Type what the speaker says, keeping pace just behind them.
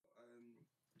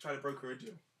trying to broker a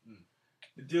deal.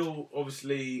 The deal,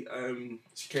 obviously,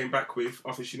 she came back with,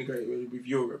 after she negotiated with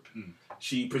Europe,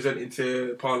 she presented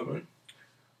to Parliament.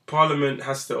 Parliament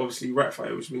has to obviously ratify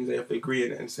it, which means they have to agree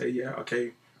on it and say, yeah,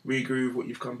 okay, we agree with what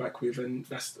you've come back with, and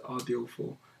that's our deal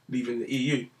for leaving the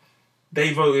EU.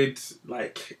 They voted,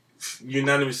 like,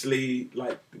 unanimously,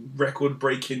 like,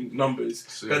 record-breaking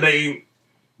numbers that they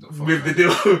with the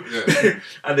deal.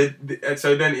 And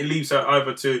so then it leaves her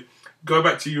either to go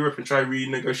back to Europe and try and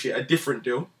renegotiate a different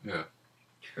deal. Yeah.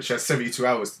 She has 72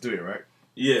 hours to do it, right?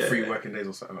 Yeah. 3 working days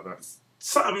or something like that.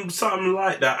 Something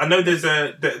like that. I know there's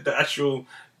the actual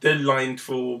deadline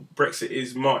for Brexit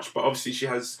is March, but obviously she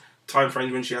has time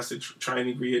frames when she has to try and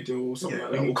agree a deal or something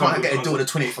like that. We can't get a deal on the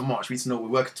 28th of March. We need to know what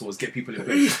we're working towards, get people in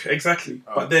place. Exactly.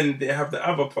 But then they have the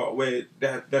other part where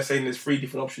they're saying there's 3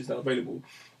 different options that are available.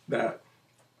 That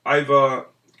either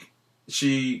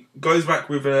she goes back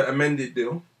with an amended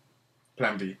deal,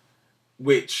 Plan B,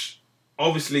 which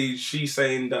obviously she's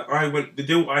saying that the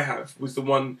deal I have was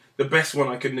the best one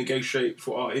I could negotiate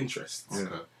for our interests.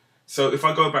 Okay. So if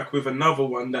I go back with another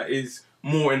one that is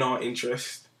more in our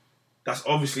interest, that's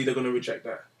obviously they're going to reject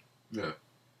that. Yeah.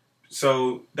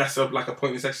 So that's like a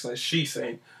pointless exercise. She's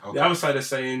saying. Okay. The other side is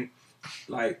saying,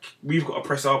 like, we've got to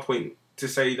press our point to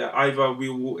say that either we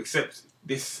will accept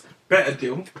this better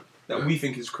deal that we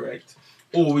think is correct,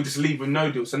 or we just leave with no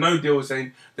deal. So no deal is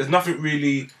saying there's nothing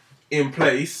really in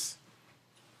place,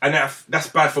 and that's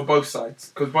bad for both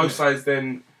sides, because both sides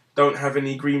then don't have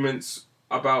any agreements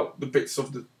about the bits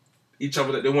of each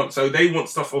other that they want. So they want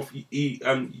stuff off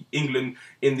England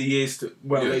in the years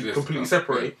they completely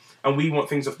separate, and we want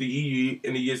things off the EU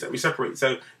in the years that we separate.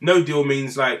 So no deal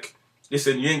means like,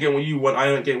 listen, you ain't getting what you want, I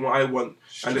ain't getting what I want,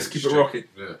 and let's keep it rocking.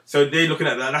 Yeah. So they're looking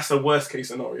at that. That's the worst case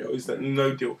scenario, is that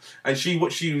no deal. And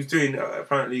what she was doing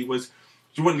apparently was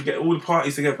she wanted to get all the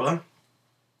parties together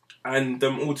and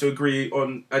them all to agree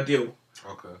on a deal.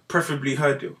 Okay. Preferably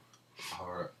her deal.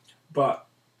 Alright. But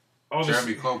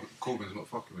obviously, Jeremy Corbyn's not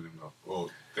fucking with him though. Or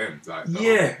them, like.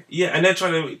 Yeah, and they're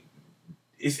trying to.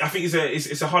 I think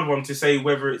it's a hard one to say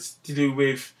whether it's to do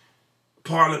with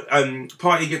party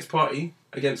against party,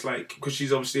 against, like, because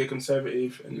she's obviously a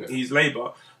Conservative and he's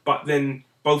Labour, but then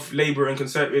both Labour and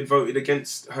Conservative voted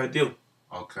against her deal.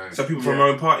 Okay. So people from her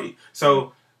own party.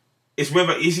 So it's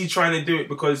whether, is he trying to do it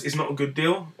because it's not a good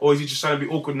deal, or is he just trying to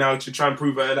be awkward now to try and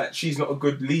prove her that she's not a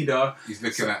good leader? He's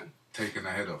looking at taking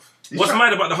her head off. What's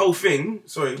mad about the whole thing,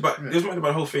 what's mad about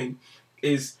the whole thing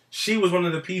is she was one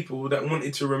of the people that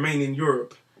wanted to remain in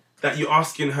Europe, that you're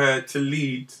asking her to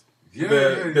lead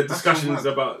the discussions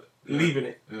about leaving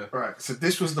it. Yeah. Right, so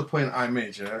this was the point I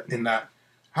made, in that,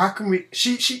 how can we...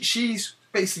 She's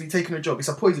basically taking a job. It's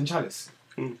a poison chalice.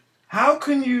 How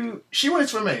can you... She wanted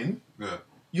to remain. Yeah.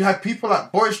 You had people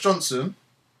like Boris Johnson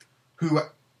who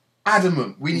were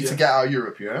adamant, we need to get out of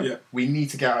Europe, yeah? We need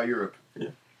to get out of Europe. Yeah.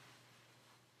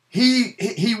 He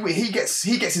gets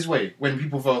his way when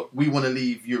people vote, we want to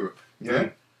leave Europe, yeah?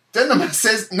 Then the man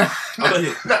says, I'm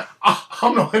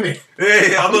not in it.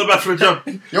 Yeah, I'm not about for a job.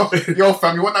 Yo,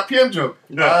 fam, you want that PM job?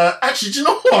 Yeah. Actually, do you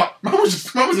know what? Man was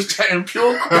just chatting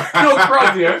pure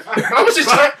crud, yeah? Man was just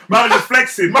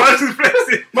flexing.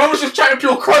 Man was just chatting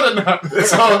pure crud and that.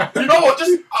 So, you know what?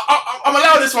 I'm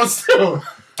allowed this one still.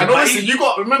 And obviously, you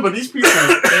got to remember, these people,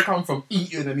 they come from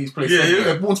Eton and these places.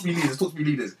 They're born to be leaders, taught to be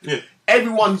leaders. Yeah.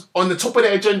 Everyone's on the top of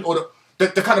their agenda, or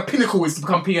the kind of pinnacle is to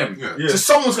become PM. Yeah. So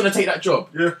someone's going to take that job.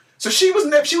 Yeah. So she was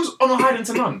on a hiding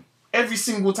to none. Every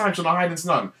single time she was on a hiding to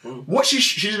none. What she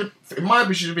should, in my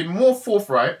opinion, should have been more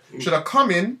forthright. Should have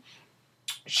come in.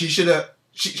 She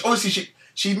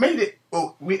made it.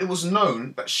 Well, it was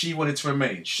known that she wanted to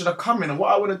remain. She should have come in, and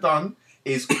what I would have done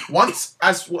is, once,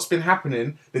 as what's been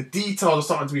happening, the details are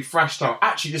starting to be thrashed out.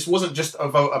 Actually, this wasn't just a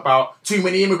vote about too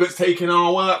many immigrants taking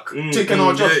our work, taking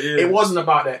our jobs. It wasn't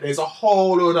about that. There's a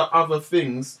whole lot of other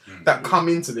things that come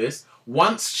into this.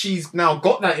 Once she's now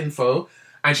got that info,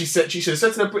 and she should have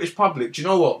said to the British public, do you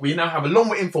know what? We now have a lot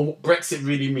more info on what Brexit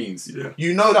really means. Yeah.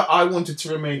 You know that I wanted to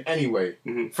remain anyway.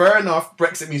 Fair enough,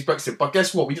 Brexit means Brexit. But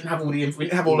guess what? We didn't have all the info. We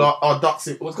didn't have all our ducks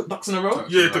in... What's it, ducks in a row?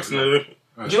 Yeah, ducks in a row.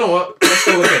 Do you know what?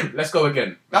 Let's go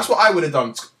again. That's what I would have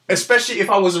done, especially if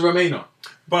I was a Remainer.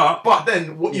 But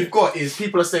then what you've got is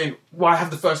people are saying, "Well, I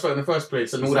have the first vote in the first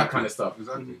place," and all that kind of stuff.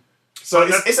 Exactly. So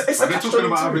it's Are they talking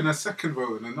about having a second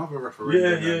vote in another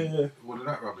referendum? Yeah. What is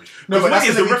that rubbish? No, but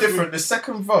that's going to be different. The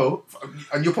second vote,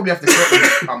 and you'll probably have to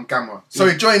correct me, Gamma.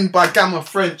 Sorry, joined by Gamma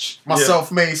French,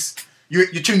 myself, Mace. You're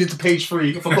tuned into page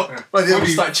 3. Forgot.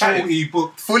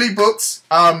 Fully booked.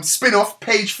 Spin-off,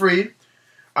 page 3.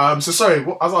 So sorry,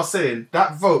 as I was saying,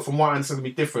 that vote, from what I understand, is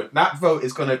going to be different. That vote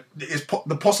is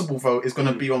the possible vote is going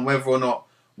to be on whether or not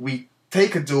we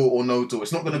take a deal or no deal.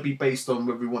 It's not going to be based on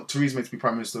whether we want Theresa May to be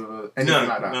Prime Minister or anything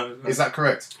like that. No. Is that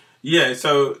correct? Yeah,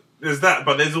 so there's that,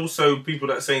 but there's also people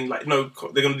that are saying like no,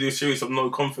 they're going to do a series of no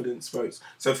confidence votes.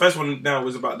 So the first one now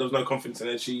was about there was no confidence, and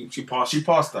then she passed. She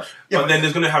passed that. But then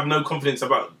there's going to have no confidence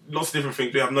about lots of different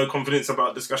things. We have no confidence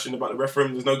about discussion about the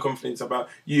referendum. There's no confidence about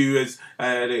you as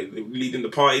leading the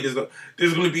party. There's going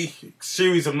to be a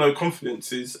series of no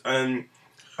confidences, and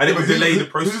it will delay the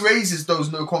process. Who raises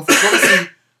those no confidence? Obviously,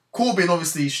 Corbyn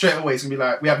obviously straight away is going to be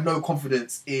like, we have no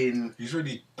confidence in. He's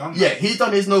already done that. Yeah, he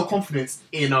done his no confidence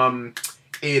in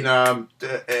Theresa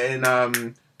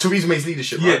May's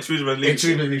leadership. Yeah, right? Theresa May's In leadership.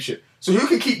 Theresa May's leadership. So who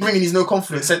can keep bringing his no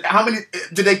confidence? And how many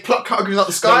do they pluck categories out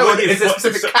the sky, or is there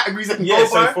specific categories that can go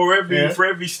so by? for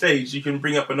every stage you can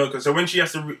bring up a no. So when she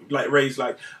has to raise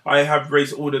I have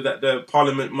raised order that the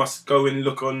Parliament must go and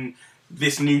look on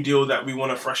this New Deal that we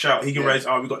want to thrash out. He can raise,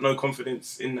 we got no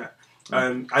confidence in that.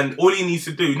 And all he needs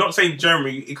to do, not saying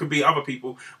Jeremy, it could be other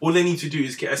people. All they need to do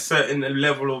is get a certain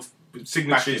level of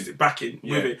signatures backing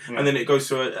with it, and then it goes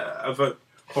to a vote.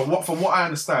 From what I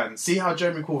understand, see how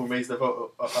Jeremy Corbyn raised the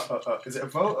vote. Is it a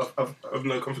vote of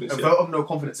no confidence? A vote of no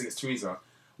confidence against Theresa.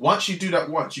 Once you do that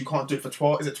once, you can't do it for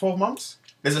 12. Is it 12 months?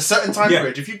 There's a certain time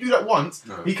period. If you do that once,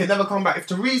 he can never come back. If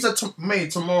Theresa May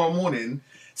tomorrow morning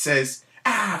says,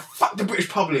 fuck the British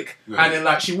public, and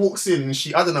then she walks in and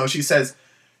she says,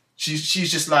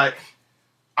 she's just like,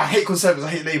 I hate Conservatives, I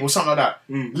hate Labour, or something like that.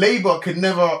 Labour can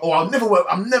never, or I'm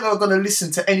never gonna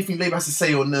listen to anything Labour has to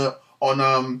say on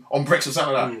Brexit or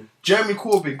something like that. Jeremy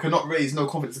Corbyn cannot raise no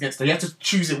confidence against her. He had to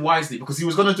choose it wisely because he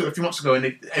was going to do it a few months ago, and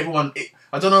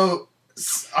I don't know.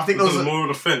 I think there was more on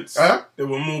the fence. There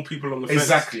were more people on the fence.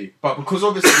 Exactly, but because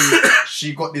obviously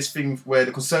she got this thing where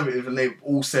the Conservative and Labour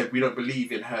all said we don't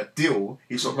believe in her deal.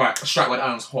 He sort of right, strike while the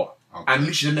iron's hot, and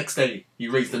literally the next day he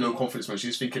raised the no confidence motion. She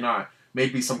was thinking,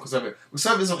 maybe some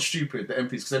Conservatives aren't stupid, the MPs,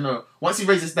 because they know once he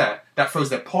raises that throws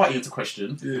their party into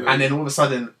question, and then all of a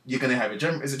sudden you're going to have a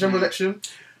general election.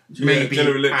 Maybe,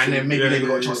 general election. And then maybe Labour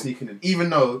got a chance sneaking in. Even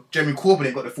though Jeremy Corbyn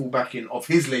ain't got the full backing of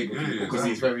his Labour people because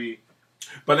he's very.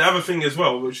 But the other thing as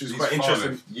well, which is quite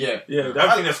interesting, the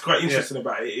other thing that's quite interesting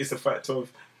about it is the fact of,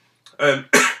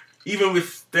 even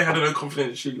if they had no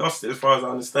confidence, she lost it. As far as I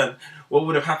understand, what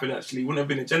would have happened actually wouldn't have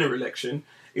been a general election.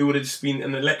 It would have just been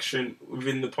an election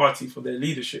within the party for their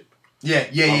leadership. Yeah.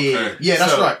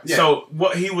 That's right. Yeah. So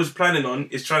what he was planning on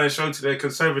is trying to show to the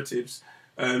Conservatives.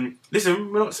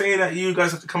 Listen, we're not saying that you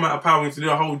guys have to come out of power and to do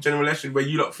a whole general election where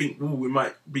you lot think, we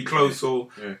might be close or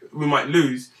we might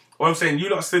lose. What I'm saying, you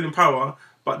lot are still in power,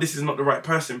 but this is not the right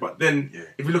person. But then,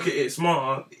 if you look at it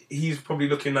smarter, he's probably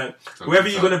looking like whoever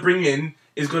you're going to bring in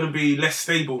is going to be less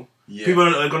stable. Yeah. People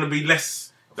are going to be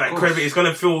less credible. It's going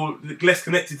to feel less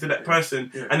connected to that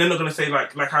person, and they're not going to say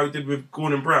like how he did with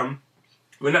Gordon Brown.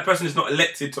 When that person is not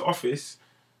elected to office,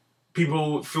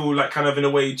 people feel like kind of in a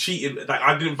way cheated. Like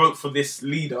I didn't vote for this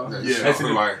leader.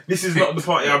 This is not the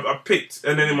party I picked,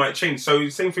 and then it might change. So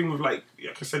same thing with like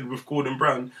I said with Gordon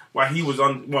Brown, why he was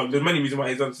there's many reasons why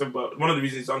he's unsuccessful, but one of the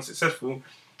reasons he's unsuccessful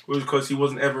was because he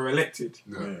wasn't ever elected.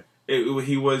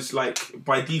 He was like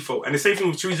by default, and the same thing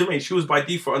with Theresa May. She was by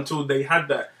default until they had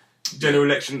that general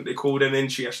election that they called, and then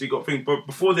she actually got things. But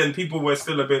before then, people were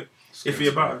still a bit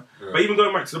iffy about her. But even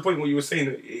going back to the point what you were saying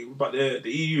about the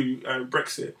EU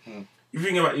Brexit, you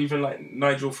think about even like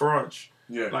Nigel Farage,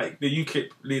 like the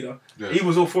UKIP leader, he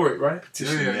was all for it, right?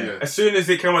 As soon as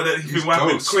it came out that he's what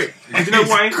happened quick. And do you know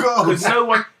why? Because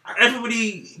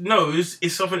everybody knows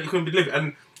it's something that couldn't be delivered.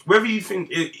 And whether you think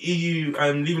EU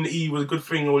leaving the EU was a good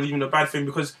thing or leaving a bad thing,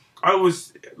 because I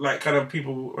was like kind of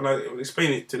people when I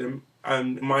explain it to them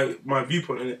and my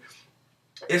viewpoint on it.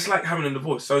 It's like having a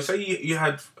divorce. So say you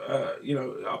had,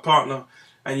 a partner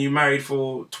and you married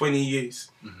for 20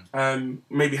 years,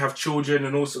 maybe have children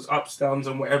and all sorts of ups, downs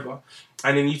and whatever.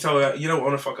 And then you tell her, I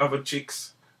want to fuck other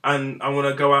chicks and I want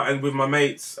to go out and with my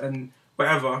mates and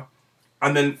whatever.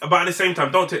 And then about at the same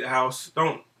time, don't take the house,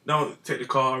 don't take the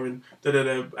car and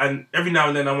da-da-da. And every now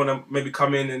and then I want to maybe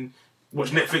come in and watch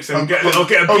Netflix and get a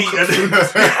beat.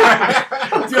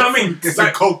 Do you know what I mean? Get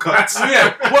some cold cuts.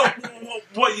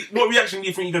 What reaction do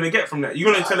you think you're going to get from that?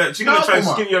 You're going to tell her, she's going to try to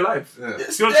skin your life.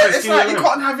 It's like you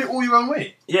can't have it all your own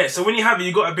way. Yeah, so when you have it,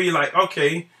 you got to be like,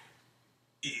 okay,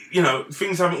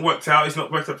 things haven't worked out. It's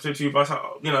not worked out to you, but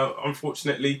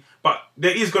unfortunately. But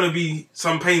there is going to be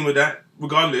some pain with that,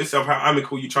 regardless of how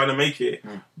amicable you try to make it.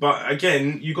 But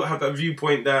again, you got to have that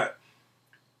viewpoint that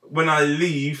when I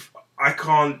leave, I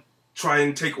can't try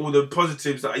and take all the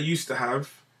positives that I used to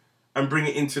have and bring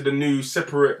it into the new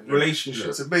separate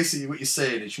relationship. So basically what you're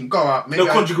saying is you can go out...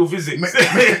 conjugal physics. Maybe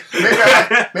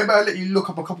I let you look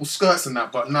up a couple skirts and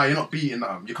that, but no, you're not beating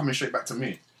them. You're coming straight back to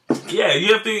me. Yeah,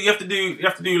 you have to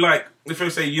do like if they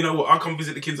say, you know what, I'll come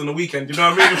visit the kids on the weekend. You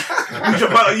know what I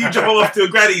mean? you jump off to a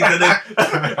granny's and then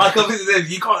I'll come visit them.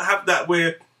 You can't have that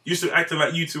where you're still acting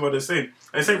like you two are the same.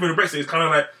 And the same with the Brexit. It's kind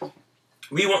of like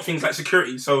we want things like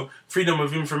security, so freedom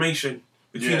of information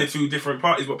between the two different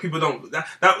parties. But people don't.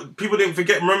 That people didn't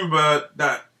forget. Remember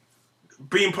that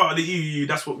being part of the EU,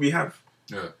 that's what we have.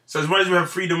 Yeah. So as well as we have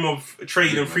freedom of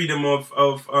trade and freedom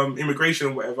of immigration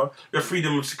or whatever, we have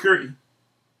freedom of security.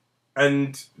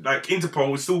 And like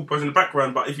Interpol is still in the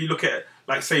background, but if you look at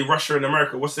like say Russia and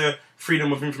America, what's the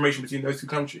freedom of information between those two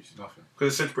countries? Nothing.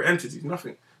 Because they're separate entities,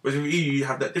 nothing. Whereas in the EU, you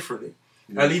have that differently.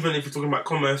 Yeah. And even if you're talking about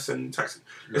commerce and tax,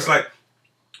 it's like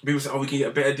people say, "Oh, we can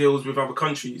get better deals with other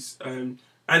countries," and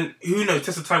who knows?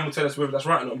 Test of time will tell us whether that's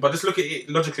right or not. But just look at it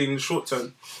logically in the short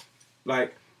term.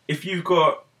 Like if you've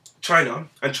got China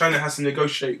and China has to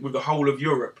negotiate with the whole of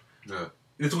Europe. Yeah.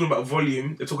 They're talking about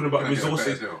volume. They're talking about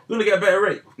resources. You're going to get a better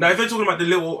rate. Now, if they're talking about the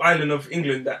little island of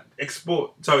England that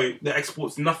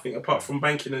exports nothing apart from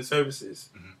banking and services,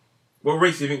 what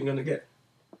rates do you think you're going to get?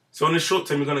 So, in the short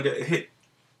term, you're going to get a hit.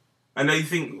 And I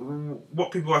think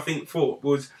what people thought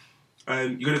was you're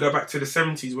going to go back to the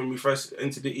 70s when we first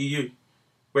entered the EU,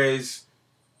 whereas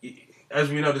as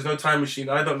we know, there's no time machine.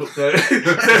 I don't look there,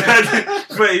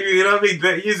 but you know what I mean.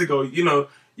 30 years ago, you know.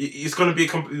 It's going to be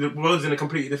the world's in a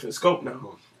completely different scope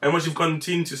now. And once you've gone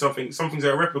into something, some things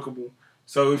are replicable.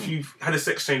 So if you've had a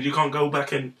sex change, you can't go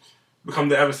back and become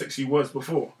the other sex you was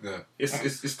before. Yeah,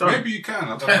 it's done. Maybe you can.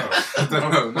 I don't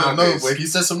know. No, but he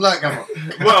said some light, Gamma.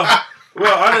 Well,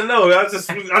 I don't know. I'm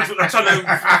trying to.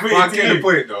 I get the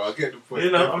point, though. I get the point.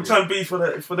 You know, I'm trying to be for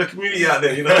the community out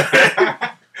there. You know.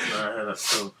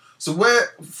 That's so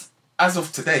where, as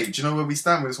of today, do you know where we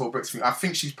stand with this whole Brexit thing? I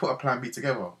think she's put a plan B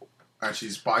together. And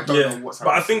but I don't know what's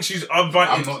happening. But I think she's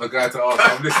inviting. I'm not the guy to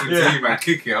ask. I'm listening to you, man.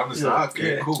 Kick it. I'm just like,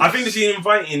 okay, cool. I think that she's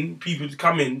inviting people to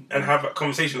come in and have a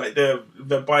conversation, like the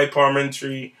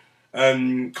bi-parliamentary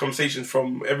conversations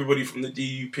from everybody from the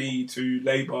DUP to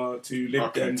Labour to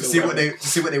Lib Dem to see what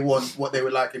they want, what they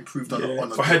would like improved on.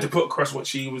 On for her to put across what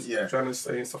she was trying to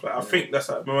say and stuff like that. I think that's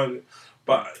at the moment.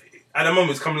 But at the moment,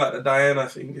 it's coming like the Diana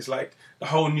thing. It's like the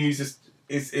whole news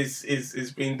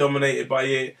is being dominated by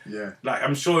it. Yeah. Like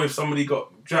I'm sure if somebody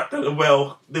got trapped at a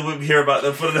well, they wouldn't hear about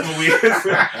them for another week.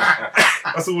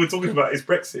 That's all we're talking about is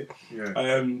Brexit.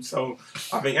 Yeah. So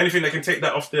I think anything that can take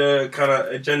that off the kind of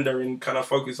agenda and kind of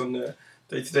focus on the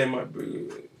day to day might be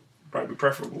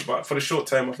preferable. But for the short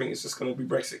term, I think it's just going to be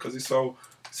Brexit because it's so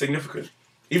significant.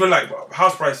 Even like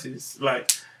house prices,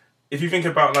 like if you think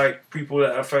about like people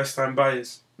that are first time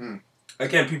buyers,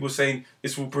 again, people saying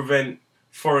this will prevent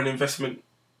foreign investment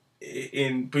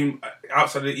in being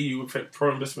outside of the EU,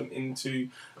 foreign investment into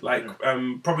like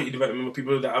property development with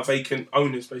people that are vacant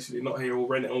owners, basically not here or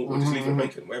rent it or just leave it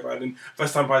vacant, whatever. And then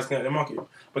first time buyers can get in the market.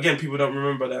 But again, people don't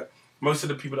remember that most of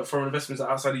the people that foreign investments are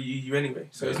outside the EU anyway.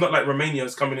 So it's not like Romania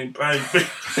is coming in bang,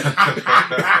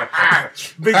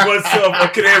 big oneself or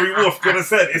Canary Wharf. Gonna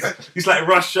said it's like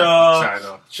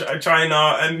Russia,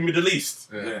 China, and Middle East.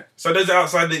 Yeah. So those are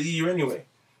outside the EU anyway.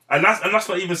 And that's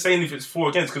not even saying if it's for or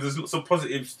against, because there's lots of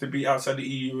positives to be outside the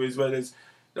EU as well as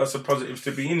lots of positives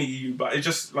to be in the EU. But it's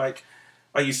just like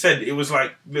you said, it was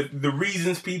like the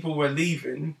reasons people were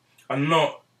leaving are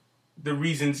not the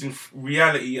reasons in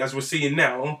reality, as we're seeing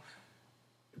now,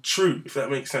 true, if that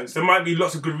makes sense. There might be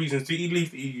lots of good reasons to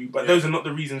leave the EU, but those are not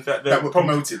the reasons that were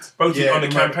promoted on the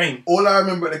campaign. All I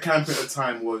remember at the campaign at the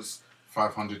time was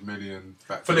 500 million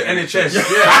for the NHS.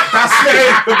 Yeah, that's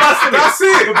it. That's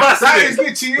it. That is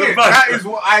literally it. That is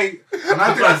what I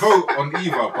didn't vote on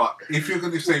either. But if you're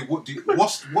going to say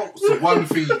what's the one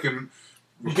thing you can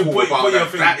report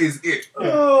about that is it.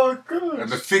 Oh god! And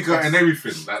the figure and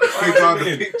everything, like the figure,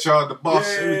 the picture, the bus,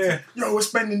 everything. Yo, we're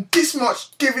spending this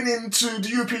much giving in to the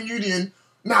European Union.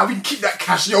 Now we can keep that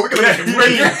cash. Yo, we're gonna make it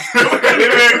rain.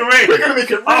 We're gonna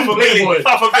make it rain. Half a million.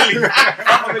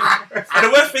 And the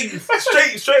worst thing,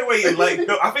 straight away, like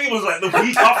I think it was like the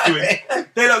week after it,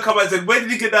 they don't come out and said, "Where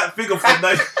did you get that figure from?"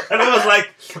 And I was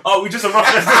like, "Oh, we just a rough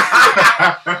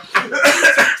estimate."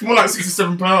 It's more like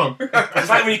 £67. It's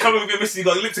like when you come in with your missus, you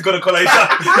got lips to go to college.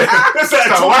 It's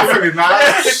like waffling now.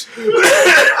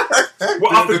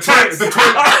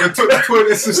 The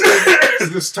toilet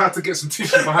system just tried to get some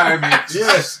tissue behind me.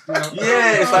 Yes.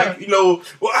 Yeah, it's like,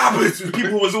 what happens when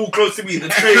people was all close to me in the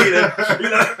train and,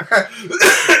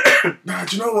 Nah,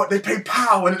 do you know what? They played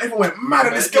pow and everyone went mad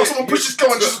at this girl. Someone pushed this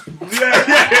girl and just...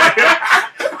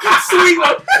 Sweet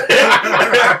one.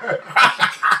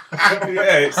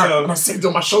 Yeah, so... I saved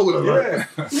on my shoulder, yeah.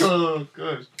 Oh,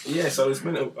 gosh. Yeah, yeah, so it's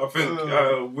mental. I think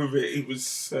with it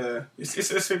was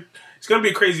it's gonna be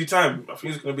a crazy time. I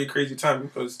think it's gonna be a crazy time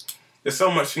because there's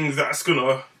so much things that's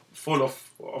gonna fall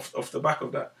off the back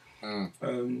of that.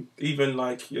 Even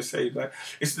like you say, like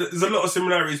there's a lot of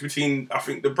similarities between I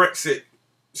think the Brexit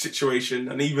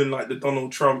situation and even like the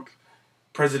Donald Trump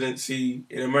presidency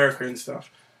in America and stuff,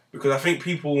 because I think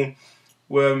people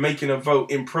were making a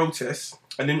vote in protest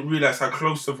and didn't realise how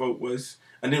close the vote was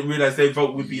and didn't realise their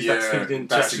vote would be that significant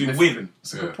to actually win.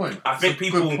 That's a good point. I think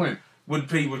people would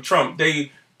be with Trump.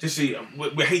 They just see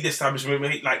we hate the establishment. We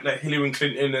hate like Hillary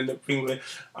Clinton and the thing where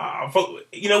vote.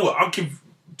 You know what? I'll give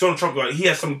Donald Trump, like, he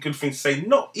has some good things to say.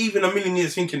 Not even a million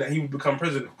years thinking that he would become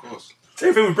president. Of course.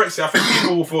 Same thing with Brexit. I think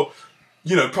people will thought,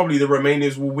 you know, probably the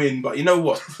Remainers will win, but you know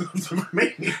what? The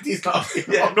Remainers,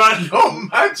 Yeah, man. don't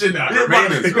imagine that.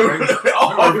 Remainers.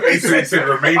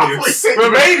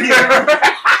 Romania.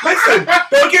 Listen,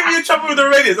 don't get me in trouble with the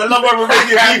Romanians. I love our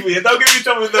Romanian people. Yeah. Don't get me in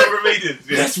trouble with the Romanians.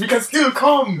 Yeah. Yes, we can still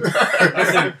come.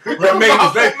 Listen,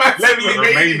 Romanians. Let me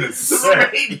Remainers. The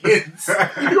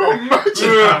Romanians. You're imagine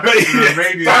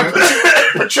that.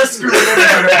 Petrescu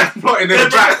Plotting in the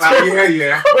back, like,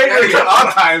 yeah. Wait,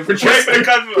 our time.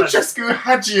 Petrescu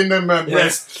Hadji in them, man.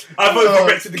 Yes. I voted for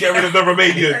Brexit to get rid of the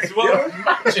Romanians. What?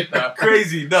 Imagine that.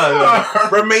 Crazy. No.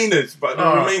 Remainers. But the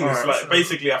Remainers, like,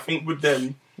 basically, I think with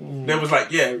them, there was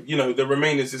like, yeah, you know, the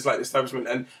Remainers is like the establishment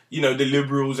and, you know, the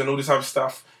liberals and all this other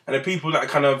stuff. And the people that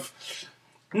kind of,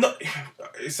 not,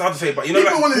 it's hard to say, but, you know,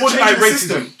 people like, wanted to change the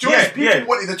system. People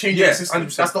wanted to change the system.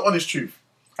 100%. That's the honest truth.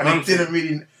 And 100%. they didn't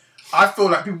really, I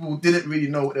feel like people didn't really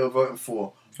know what they were voting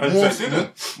for.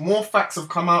 More facts have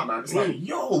come out now. It's like,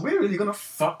 yo, we're really going to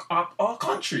fuck up our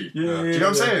country. Do you know what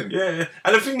I'm saying? Yeah.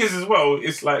 And the thing is as well,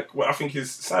 it's like, what I think is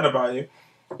sad about it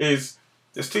is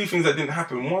there's two things that didn't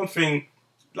happen. One thing,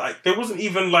 like, there wasn't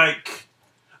even like,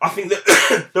 I think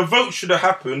that the vote should have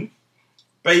happened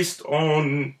based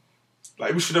on,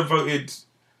 like, we should have voted,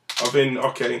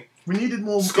 okay. We needed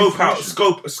more scope out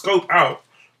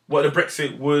what the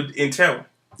Brexit would entail.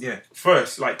 Yeah.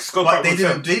 First, like, scope out. They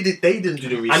didn't do the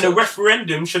research. And the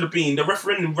referendum should have been,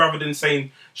 rather than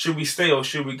saying, should we stay or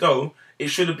should we go, it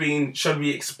should have been, should we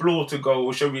explore to go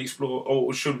or should we explore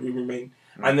or should we remain?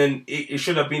 And then it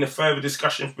should have been a further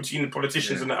discussion between the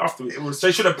politicians and then afterwards. So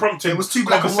it should have prompted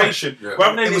conversation.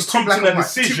 Rather than prompting a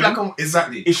decision,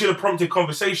 exactly. It should have prompted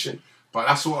conversation. But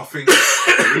that's what I think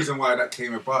the reason why that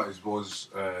came about was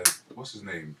what's his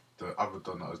name? The other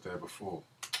Don that was there before.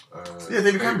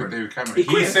 David Cameron. David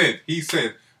Cameron. He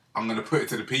said, I'm going to put it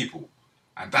to the people.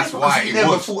 And that's why he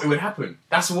never thought it would happen.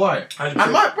 That's why. 100%.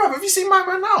 And my brother, have you seen my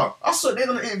man now? I saw they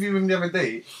done an interview with him the other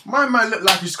day. My man looked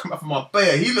like he's come up from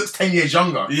Marbella. He looks 10 years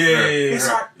younger. It's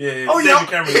like, oh yeah.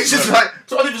 It's just like,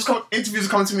 so other interviews are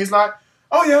coming to me. It's like,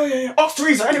 oh yeah. Off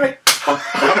Teresa. Anyway,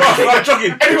 I'm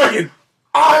jogging. Anyway,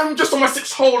 I'm just on my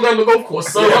 6th hole down the golf course.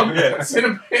 So seeing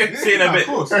a bit. Seeing a bit. Of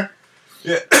course.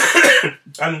 Yeah.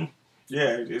 And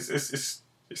yeah,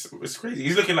 it's crazy.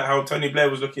 He's looking like how Tony Blair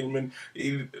was looking when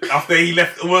after he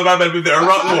left. Well, my man with the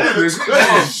Iraq war.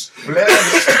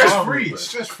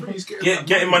 Stress free.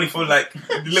 Getting money for like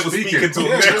little speaking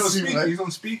tours. He's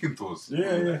on speaking tours.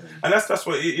 Yeah. And that's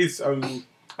what it is. And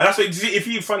that's what if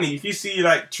you see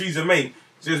like Theresa May.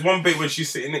 There's one bit when she's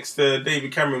sitting next to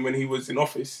David Cameron when he was in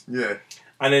office. Yeah.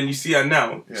 And then you see her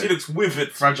now. Yeah. She looks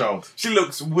withered. Fragile. She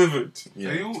looks withered.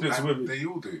 Yeah. They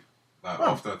all do. Like,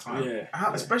 after a time. Yeah.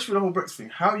 Especially with the whole Brexit thing.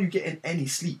 How are you getting any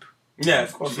sleep? Yeah,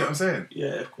 of course. You get what I'm saying?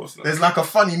 Yeah, of course not. There's like a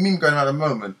funny meme going on at the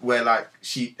moment where like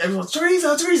everyone's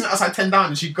Theresa, outside 10 down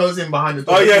and she goes in behind the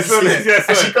door. Oh yeah, yes.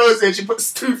 And she goes in, she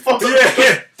puts 2 photos.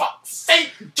 Yeah. Fuck's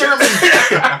sake, Germany.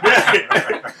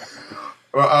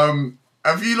 Well,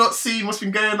 have you not seen what's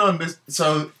been going on?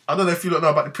 So I don't know if you don't know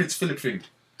about the Prince Philip thing.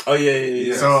 Oh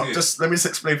yeah. So let me just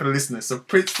explain for the listeners. So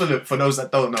Prince Philip, for those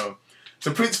that don't know,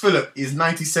 so Prince Philip is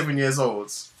 97 years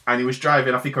old and he was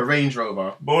driving, I think, a Range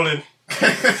Rover. Balling.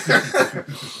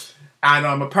 And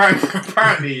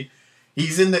apparently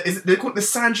he's in they call it the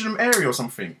Sandringham area or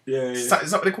something. Yeah. Is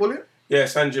that what they call it? Yeah,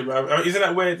 Sandringham. Isn't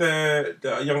that where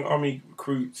the young army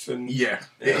recruits and that's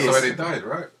where they died,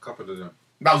 right? A couple of them.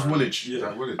 That was Woolwich.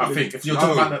 Yeah, Woolwich. I think if you're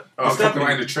talking about I was talking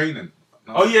about in the training.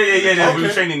 No. Oh yeah. We were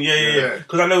training. Yeah.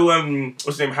 Because I know what's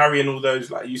his name, Harry and all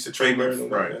those like used to train there and all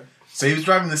that. Yeah. So he was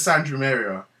driving the Sandringham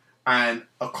area, and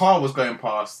a car was going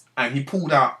past, and he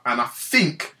pulled out, and I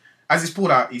think as he's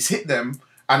pulled out, he's hit them,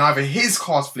 and either his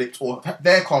car's flipped or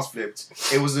their car's flipped.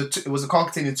 It was a car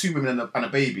containing 2 women and a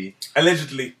baby.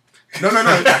 Allegedly. No.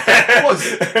 It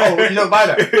was. Oh, you don't buy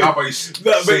that? How about you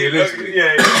say allegedly?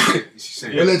 Yeah.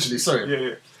 Allegedly, sorry.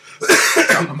 Yeah.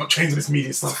 I'm not trained in this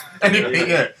media stuff. Anyway,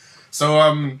 yeah. So,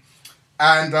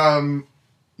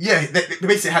 Yeah, they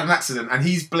basically had an accident, and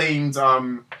he's blamed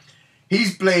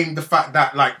the fact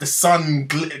that like the sun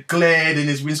glared in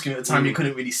his windscreen at the time. He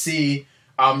couldn't really see.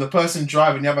 The person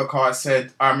driving the other car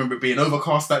said, "I remember it being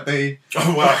overcast that day."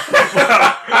 Oh wow!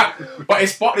 But it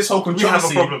sparked this whole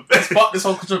controversy. We have a problem. It sparked this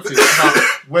whole controversy about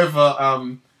whether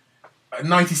a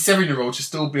 97-year-old should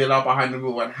still be allowed behind the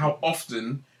wheel, and how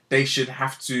often they should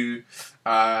have to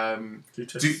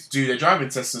do their driving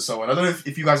tests and so on. I don't know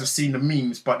if you guys have seen the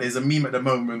memes, but there's a meme at the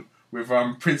moment with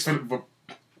Prince Philip with a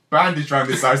bandage around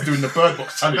his eyes doing the Bird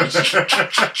Box challenge.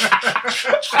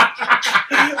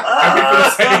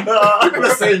 People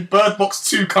are saying Bird Box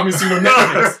 2 coming soon on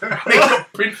Netflix. They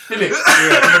got Prince Philip with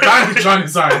a bandage around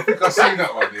his eye. I think I've seen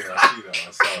that one. Yeah, I see that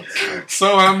one.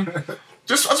 So I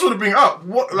just want to bring it up.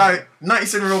 What, like,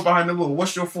 97-year-old behind the wheel?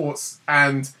 What's your thoughts?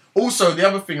 And also the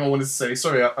other thing I wanted to say.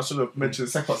 Sorry, I should have mentioned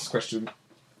the second part of this question.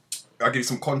 I'll give you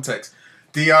some context.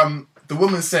 The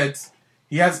woman said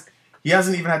he hasn't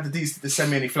even had the decency to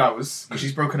send me any flowers because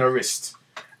she's broken her wrist.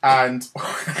 And he's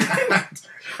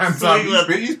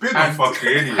been on fucking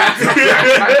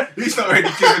anyway. He's not really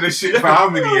giving a shit for how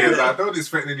many years. I don't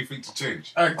expect anything to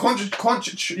change.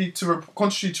 Contrary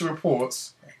to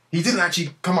reports, he didn't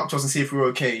actually come up to us and see if we were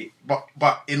okay.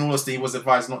 But in all honesty, he was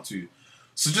advised not to.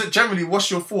 So just generally, what's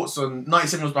your thoughts on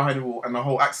 97 years behind the wheel and the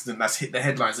whole accident that's hit the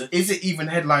headlines? And is it even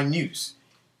headline news?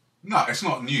 No, it's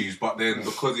not news, but then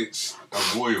because it's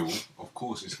a royal, of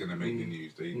course it's going to make the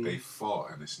news. They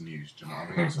fart and it's news, do you know what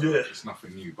I mean? So it's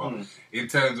nothing new. But in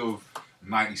terms of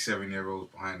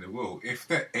 97-year-olds behind the wheel, if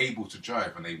they're able to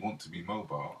drive and they want to be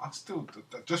mobile,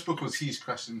 just because he's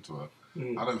crashed into her,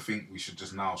 I don't think we should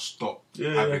just now stop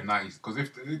having 90s. Because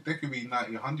if there could be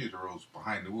 90, 100-year-olds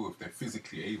behind the wheel, if they're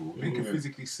physically able, they can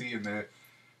physically see and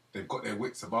they've got their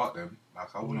wits about them.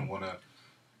 Like, I wouldn't want to...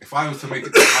 If I was to make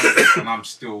it to 100 and I'm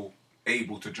still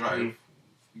able to drive,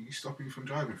 you stop me from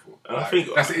driving for? Like, I think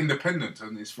that's independent,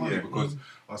 and it's funny because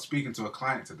I was speaking to a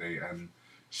client today, and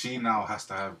she now has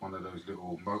to have one of those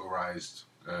little motorized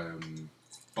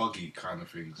buggy kind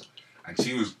of things, and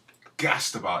she was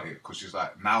gassed about it because she's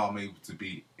like, now I'm able to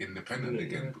be independent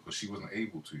again because she wasn't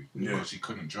able to because she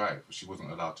couldn't drive. She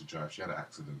wasn't allowed to drive. She had an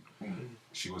accident.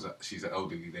 She's an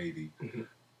elderly lady,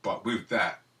 but with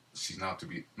that, she's now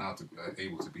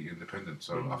able to be independent.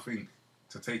 So I think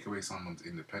to take away someone's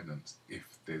independence if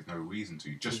there's no reason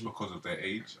to, just because of their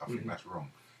age, I think that's wrong.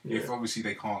 If obviously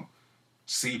they can't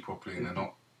see properly and they're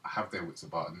not have their wits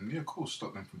about them, of course,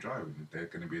 stop them from driving. They're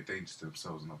going to be a danger to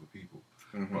themselves and other people.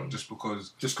 But just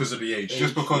because of the age,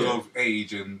 just because of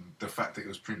age and the fact that it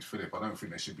was Prince Philip, I don't think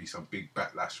there should be some big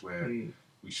backlash where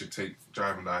we should take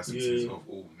driving licenses of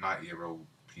all 90-year-old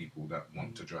people that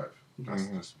want to drive. That's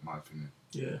just my opinion.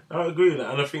 Yeah, I agree with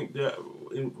that, and I think that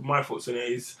my thoughts on it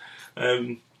is,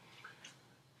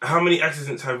 how many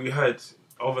accidents have you heard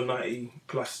of a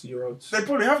 90-plus-year-olds? They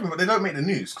probably haven't, but they don't make the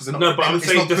news because they're not. No, but I'm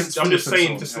just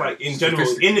saying, like in general,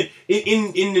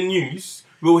 in the news,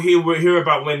 we'll hear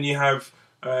about when you have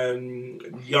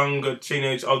younger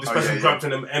teenagers. Oh, this person jumped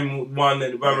on an M1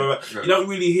 and blah blah blah. Yeah. You don't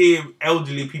really hear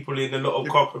elderly people in a lot of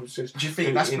car crashes. Do you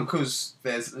think that's because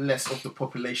there's less of the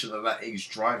population of that age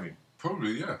driving?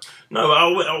 Probably, yeah. No, I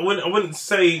wouldn't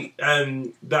say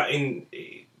that in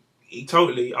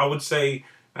totally. I would say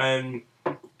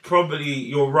probably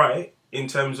you're right in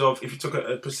terms of if you took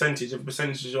a percentage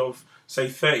of say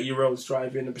 30-year-olds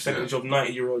driving, a percentage of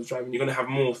 90-year-olds driving, you're going to have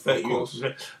more 30-year-olds.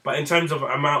 But in terms of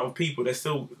amount of people, there's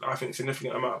still, I think,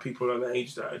 significant amount of people on that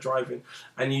age that are driving,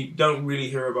 and you don't really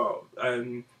hear about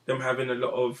them having a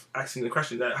lot of accidents and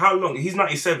crashes. How long? He's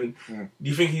 97. Do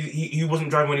you think he wasn't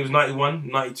driving when he was 91,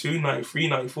 92, 93,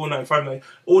 94, 95, 90?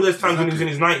 All those times when he was in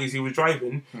his 90s, he was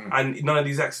driving, and none of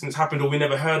these accidents happened, or we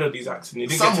never heard of these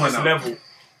accidents. He didn't get to this level.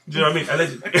 Do you know what I mean?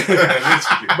 Allegedly.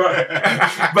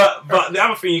 but the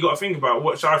other thing you got to think about,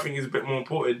 which I think is a bit more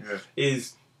important,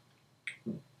 is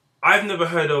I've never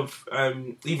heard of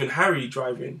even Harry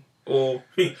driving.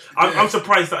 I'm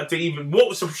surprised that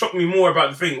what shocked me more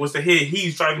about the thing was to hear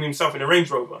he's driving himself in a Range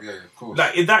Rover. Yeah, of course.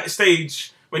 Like in that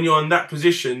stage, when you're in that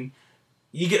position,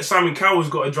 you get Simon Cowell's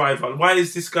got a driver. Why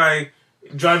is this guy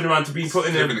driving around to be put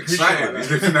in a position like that? He's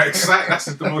living that exciting. That's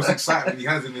the most excitement he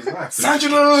has in his life.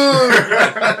 Sangelo!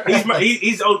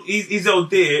 His old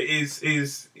dear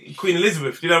is Queen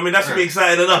Elizabeth. You know what I mean? That should be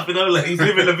exciting enough. You know, like he's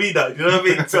living la vida. You know what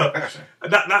I mean? So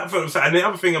that felt exciting. And the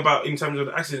other thing about in terms of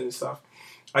the accident and stuff,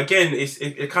 again,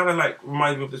 it kind of like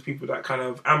reminds me of those people that kind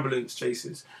of ambulance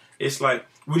chases. It's like,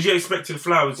 would you expect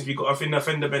flowers if you got off in a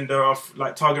fender bender off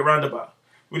like Target Roundabout?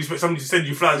 Would you expect somebody to send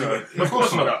you flowers again? Of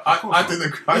course not. I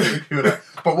didn't agree with that.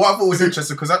 But what I thought was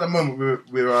interesting, because at the moment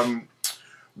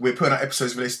we're putting out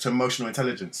episodes related to emotional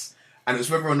intelligence, and it's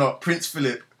whether or not Prince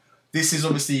Philip this is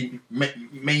obviously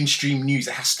mainstream news.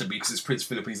 It has to be because it's Prince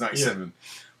Philip and he's 97.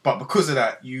 But because of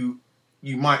that, you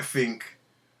might think,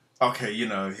 okay, you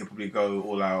know, he'll probably go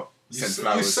all out. Send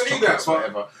flowers, you say that,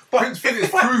 whatever. But Prince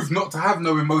Philip proved not to have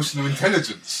no emotional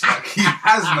intelligence. Like, he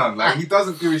has none. Like, he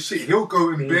doesn't give a shit. He'll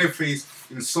go and barefaced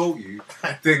insult you,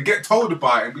 then get told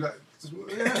about it and be like,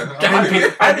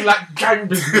 I'd be like, gang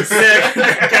business.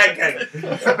 gang.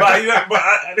 But,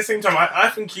 at the same time, I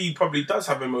think he probably does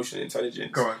have emotional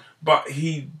intelligence. Go on. But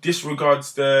he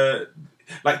disregards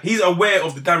he's aware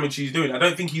of the damage he's doing. I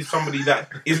don't think he's somebody that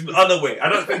is unaware. I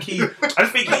just think, you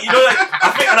know, like,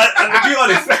 and to be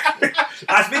honest,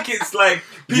 I think it's like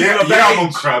people of that age. I'm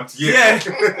on crabs.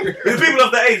 The people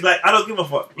of that age, like, I don't give a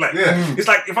fuck. Like, it's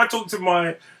like if I talk to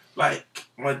my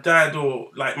dad or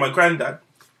like my granddad,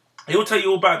 he'll tell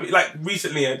you all about it. Like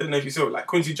recently, I don't know if you saw it, like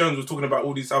Quincy Jones was talking about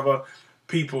all these other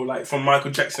people, like from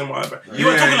Michael Jackson and whatever. You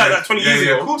weren't talking like that 20 years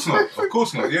ago. Of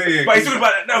course not. Yeah. But he's talking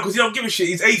about that now because he don't give a shit.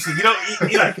 He's 80.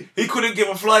 You know, he couldn't give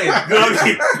a flying. You know what I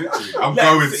mean? Literally, I'm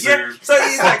going soon. Yeah, so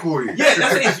he's like, you. yeah,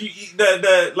 that's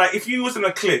it. Like if you was on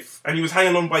a cliff and you was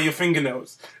hanging on by your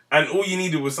fingernails and all you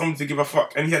needed was someone to give a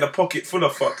fuck and he had a pocket full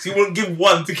of fucks, he wouldn't give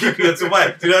one to keep you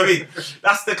alive. Do you know what I mean?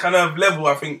 That's the kind of level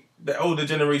I think the older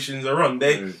generations are on.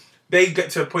 They get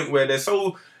to a point where they're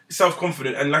so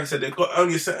self-confident and like I said, they've got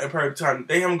only a certain period of time.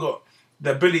 They haven't got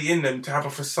the ability in them to have a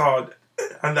facade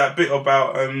and that bit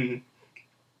about you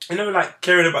know, like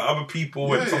caring about other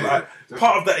people and stuff like that.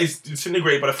 Part of that is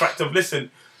disintegrated by the fact of, listen,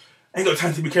 I ain't got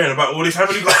time to be caring about all this. I've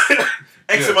only got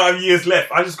X amount of years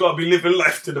left. I just got to be living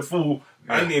life to the full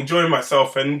and enjoying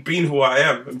myself and being who I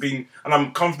am and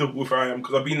I'm comfortable with who I am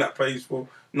because I've been in that place for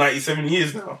 97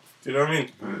 years now. Do you know what I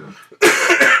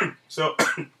mean? So,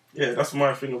 yeah, that's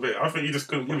my thing of it. I think he just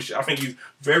couldn't give a shit. I think he's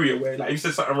very aware. Like, if you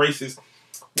said something racist,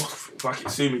 fuck it,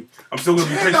 sue me. I'm still going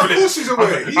to be Prince Philip. Of course he's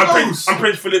aware. I'm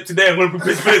Prince Philip today. I'm going to be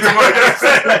Prince Philip tomorrow.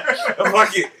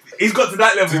 Fuck it. He's got to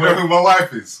that level. Do you know who my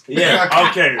wife is? Yeah,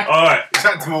 okay, alright.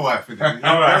 Chat to my wife.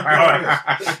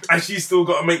 Alright. And she's still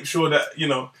got to make sure that, you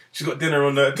know, she's got dinner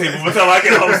on the table by the time I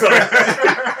get home. So.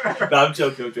 No, I'm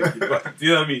joking. But, do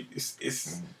you know what I mean?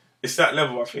 It's that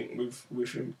level, I think,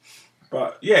 with him.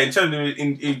 But yeah, in terms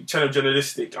of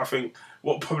journalistic, I think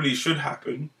what probably should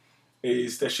happen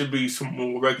is there should be some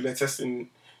more regular testing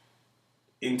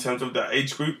in terms of that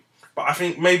age group. But I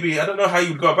think maybe, I don't know how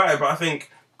you'd go about it, but I think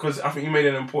you made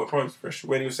an important point, especially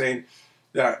when you were saying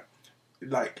that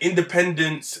like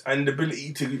independence and the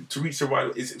ability to reach the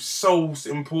right is so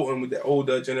important with the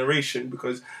older generation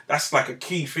because that's like a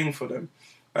key thing for them.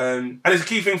 And it's a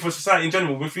key thing for society in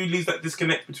general. If you lose that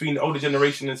disconnect between the older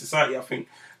generation and society, I think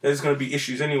there's going to be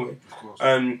issues anyway. Of course.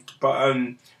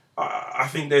 I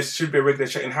think there should be a regular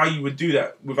check in how you would do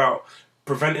that without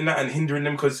preventing that and hindering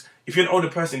them. Because if you're an older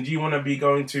person, do you want to be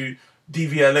going to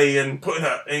DVLA and putting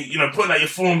out your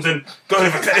forms and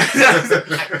going for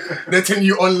they're telling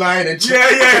you online and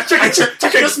check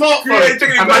your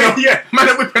smartphone. Man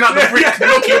are whipping out the brick, the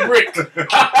Nokia brick.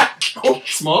 Oh,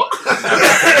 smart.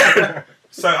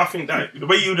 So I think that the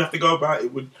way you would have to go about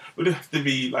it would have to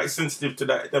be like sensitive to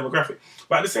that demographic.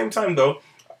 But at the same time, though,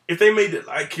 if they made it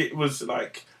like it was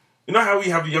like, you know how we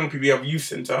have the young people, we have youth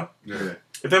centre. Yeah.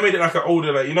 If they made it like an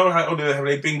older, like you know how older they have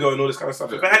like bingo and all this kind of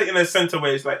stuff. If they had it in a centre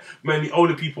where it's like mainly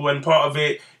older people and part of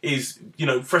it is, you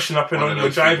know, freshen up and on your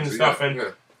driving and stuff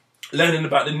and learning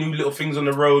about the new little things on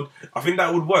the road, I think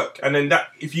that would work. And then that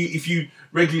if you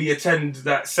regularly attend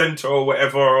that centre or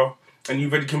whatever, and you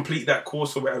already complete that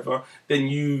course or whatever, then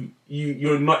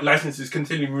your license is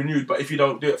continually renewed. But if you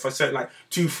don't do it for certain like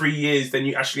 2-3 years, then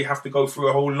you actually have to go through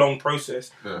a whole long process.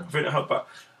 Yeah. I think that help. But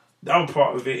the other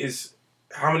part of it is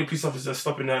how many police officers are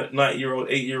stopping a 90-year-old,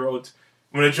 8-year-old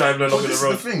when they're driving along the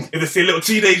road. If they see a little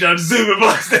teenager zooming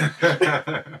past them.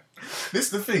 This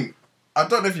is the thing. I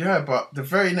don't know if you heard, but the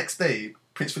very next day,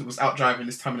 Prince Philip was out driving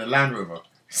this time in a Land Rover.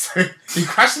 So he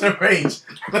crashed in the range.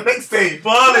 The next day, he's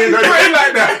got it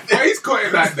like that. He's got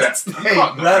it like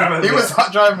that. He was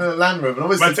out driving a Land Rover.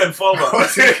 My 10 farmer.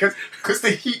 Because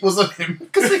the heat was on him.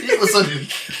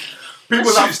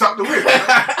 People switched up the whip.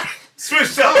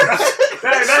 Switched up.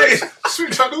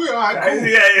 Switched up the whip. Alright, cool.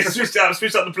 Yeah,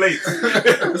 switched up the plates.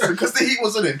 Because the heat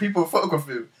was on him. People were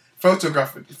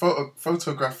photographing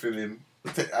him.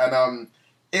 And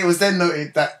it was then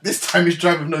noted that this time he's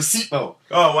driving with no seatbelt.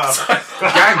 Oh wow!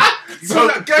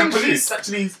 The police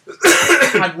actually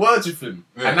had words with him,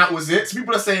 and that was it. So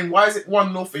people are saying, why is it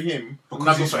 1-0 for him?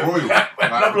 Because he's royal.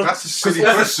 That's a silly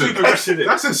question.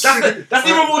 That's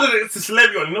even more than it's a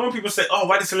celebrity. You know when people say, "Oh,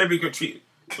 why did celebrity get treated?"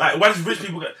 Like, why does rich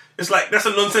people get... It's like, that's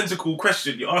a nonsensical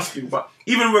question you're asking, but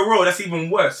even with Raw, that's even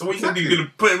worse. So what you gonna do? You're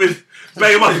gonna put him in,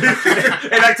 bang him up in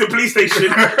like the police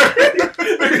station.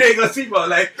 Maybe they ain't gonna see about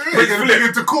like Prince Philip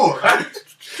into court. What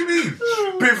do you mean?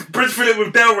 Prince Philip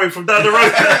with Delroy from down the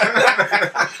road.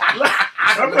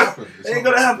 It ain't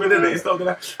gonna happen, is it? It's not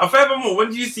gonna happen. And furthermore,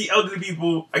 when do you see elderly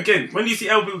people, again, when do you see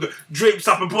elderly people go, drapes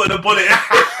up and putting a bonnet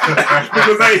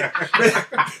because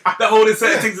they're holding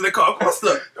certain things in the car? Of course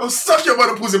not. Oh, suck your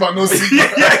mother pulls him out no seat.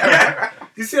 Yeah.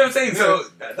 You see what I'm saying? So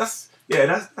that's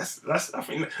I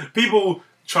think people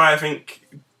try, I think,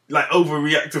 like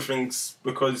overreact to things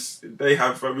because they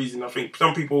have a reason. I think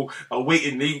some people are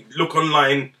waiting, they look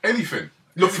online,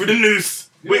 look through the news,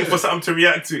 waiting for something to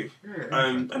react to.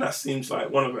 And that seems like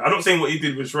one of it. I'm not saying what he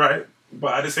did was right,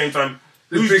 but at the same time,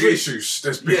 there's big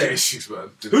issues, man.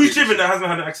 Who's driven that hasn't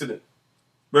had an accident?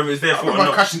 Whether it's their fault or not.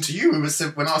 I crashed into you when I was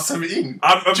 17.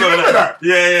 I remember that?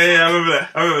 Yeah, I remember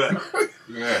that.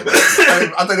 Yeah.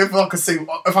 I don't know if I can say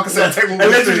on table.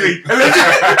 Allegedly.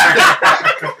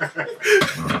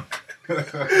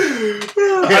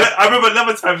 I remember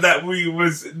another time that we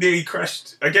was nearly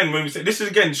crashed again when we said this is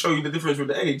again showing the difference with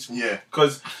the age. Yeah.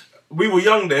 Because we were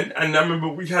young then, and I remember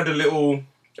we had a little.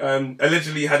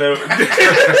 Allegedly had a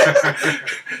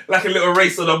like a little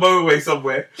race on a motorway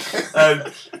somewhere.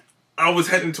 I was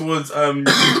heading towards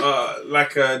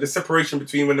the separation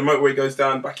between when the motorway goes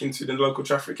down back into the local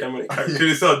traffic and when it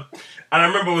continues on. And I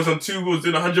remember I was on 2 wheels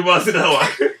doing 100 miles an hour.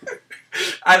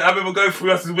 And I remember going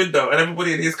through us window and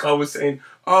everybody in his car was saying,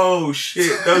 "Oh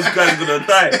shit, those guys are gonna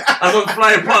die." As I was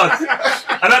flying past.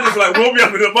 And I just like woke me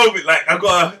up in the moment, like I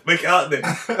gotta make it out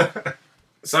there.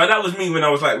 So that was me when I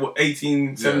was like,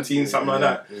 18, 17, something like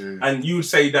that. Yeah. And you would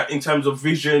say that in terms of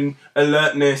vision,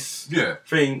 alertness,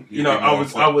 thing, you know, I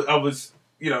was,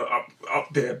 you know,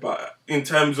 up there. But in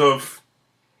terms of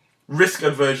risk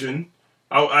aversion,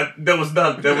 there was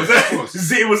none. There was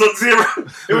it was on zero.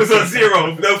 It was on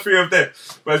zero. No fear of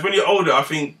death. Whereas when you're older, I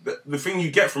think the thing you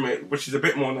get from it, which is a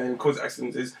bit more than cause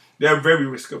accidents, is they're very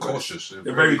risk averse. Cautious.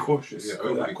 They're very cautious. Yeah,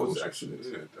 overly cautious. Accidents.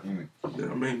 Yeah, definitely. You know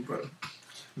what I mean, bro?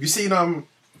 Have you seen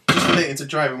just relating to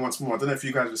driving once more? I don't know if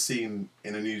you guys were seeing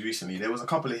in the news recently. There was a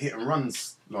couple of hit and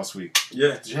runs last week.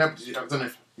 Yeah. Did you have? I don't know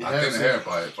if you I didn't hear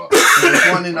about it, but there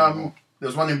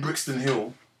was one in Brixton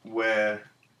Hill where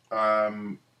a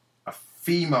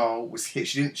female was hit.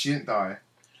 She didn't die.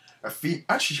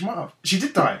 Actually, she might have. She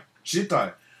did die.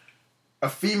 A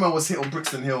female was hit on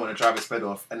Brixton Hill and a driver sped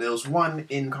off. And there was one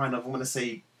in kind of, I'm going to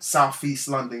say, southeast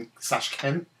London /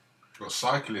 Kent. Well,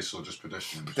 cyclists or just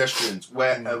pedestrians? Pedestrians,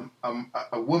 where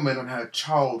a woman and her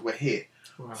child were hit.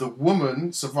 Wow. The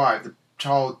woman survived. The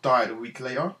child died a week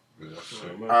later.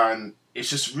 Yeah, and it's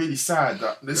just really sad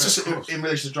that it's just in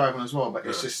relation to driving as well, but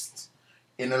it's just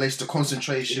in relation to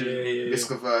concentration,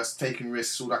 risk averse, taking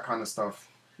risks, all that kind of stuff.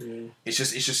 Yeah. It's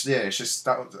just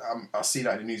that. I see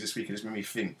that in the news this week, and it's made me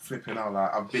think, flipping out.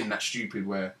 Like I've been that stupid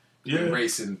where.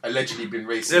 Allegedly been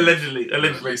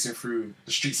racing through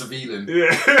the streets of Ealing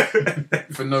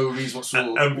for no reason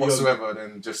whatsoever.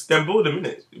 Then just boredom,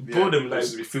 innit? Boredom, like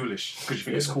just be foolish because you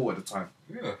think it's cool at the time.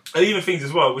 Yeah, and even things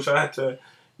as well, which I had to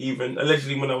even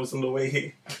allegedly when I was on the way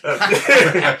here,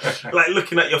 like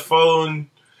looking at your phone.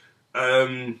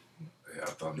 I've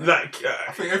done that. Like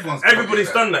I think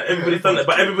everybody's done that. Everybody's done that,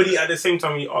 but everybody at the same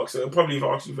time you ask, probably if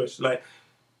I asked you first, like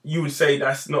you would say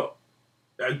that's not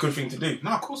a good thing to do.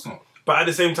 No, of course not. But at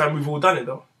the same time, we've all done it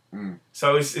though.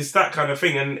 So it's that kind of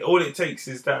thing, and all it takes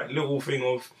is that little thing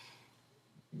of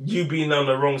you being on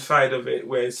the wrong side of it,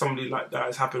 where somebody like that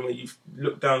has happened, where you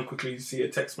look down quickly, you see a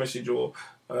text message or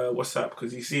WhatsApp,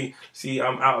 because you see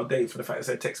I'm out of date for the fact it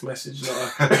said text message,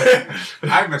 not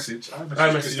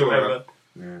iMessage or whatever.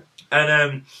 Yeah.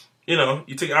 And you know,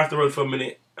 you take it off the road for a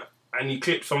minute. And you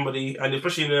clip somebody, and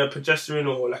especially in a pedestrian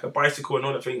or like a bicycle and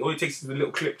all that thing, all it takes is a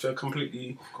little clip to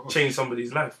completely change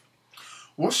somebody's life.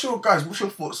 What's your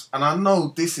thoughts? And I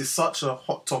know this is such a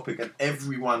hot topic, and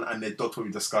everyone and their dog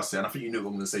probably discuss it. And I think you know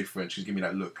what I'm going to say, French. Just give me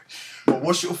that look. But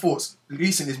what's your thoughts?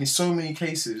 Recently, there's been so many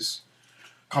cases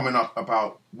coming up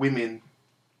about women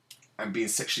and being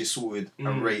sexually assaulted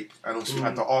and raped, and also we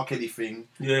had the R. Kelly thing.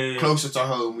 Closer to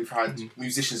home, we've had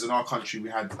musicians in our country. We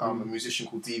had a musician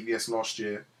called DVS last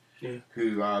year.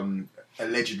 Who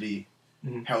allegedly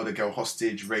held a girl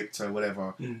hostage, raped her,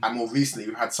 whatever. And more recently,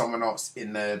 we had someone else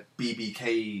in the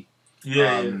BBK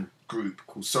group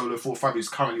called Solo 45, who's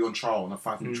currently on trial, on a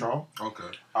 5-year trial.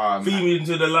 Okay. Feed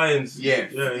into the lions.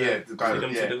 The guy to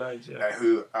the lions,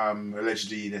 who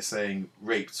allegedly they're saying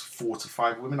raped 4 to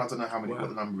 5 women. I don't know what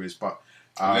the number is, but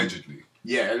allegedly.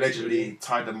 allegedly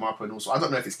tied them up, and also I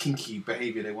don't know if it's kinky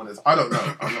behaviour they want. I don't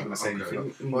know. I'm not going to say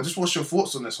anything. Well, just what's your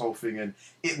thoughts on this whole thing, and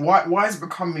why is it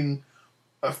becoming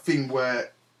a thing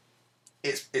where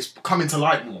it's coming to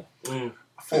light more?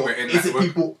 Or is it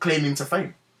people claiming to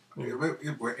fame?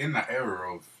 We're in that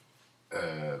era of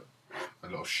a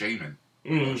lot of shaming.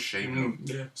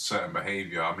 Certain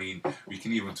behaviour. I mean, we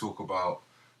can even talk about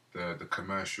the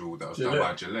commercial that was done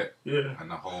by Gillette,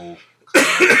 and the whole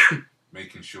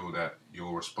making sure that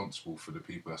you're responsible for the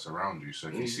people that's around you. So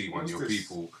if you see one of your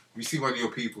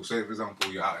people, say for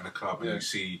example you're out in a club and you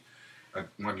see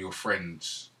one of your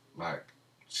friends like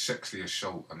sexually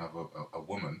assault a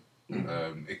woman.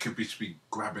 It could be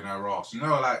grabbing her ass. You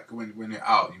know, like when you're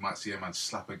out, you might see a man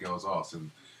slap a girl's ass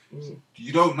and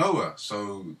you don't know her,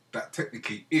 so that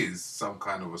technically is some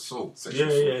kind of assault.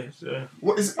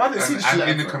 What is? I didn't see and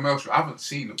in the commercial, I haven't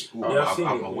seen it.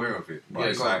 I'm aware of it, but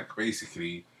it's like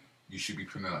basically you should be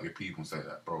putting out your people and say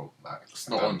that, bro. Like that's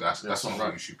not not right.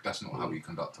 That's not how we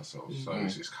conduct ourselves. So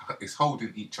it's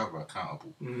holding each other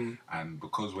accountable, and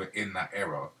because we're in that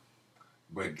era.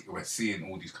 We're seeing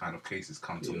all these kind of cases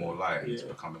come to more light, and it's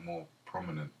becoming more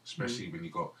prominent, especially when you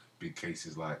got big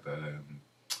cases like the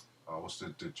what's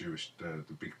the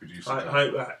big producer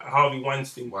Harvey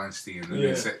Weinstein, and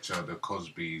etc. The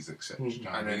Cosbys, etc.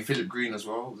 And then Philip Green as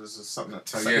well. There's something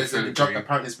that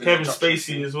apparently it's been Kevin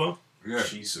Spacey as well. Yeah,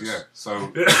 Jesus. Yeah.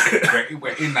 So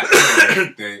we're in that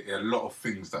era. There are a lot of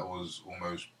things that was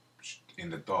almost in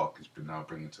the dark has been now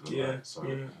bringing to the light. So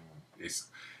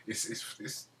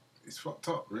it's fucked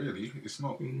up, really. It's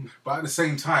not. But at the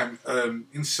same time,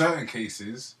 in certain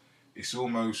cases, it's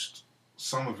almost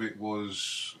some of it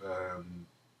was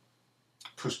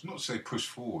pushed, not to say pushed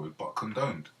forward, but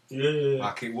condoned.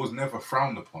 Like it was never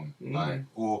frowned upon. Like,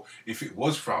 or if it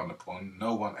was frowned upon,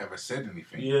 no one ever said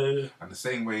anything. And the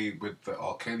same way with the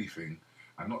R. Kelly thing,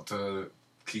 and not to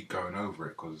keep going over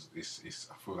it because it's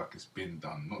I feel like it's been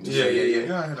done. Not to say,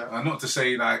 not to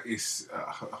say like it's.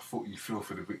 I thought you feel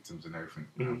for the victims and everything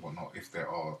and whatnot. If there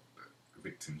are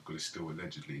victims, because it's still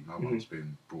allegedly, no one's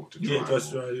been brought to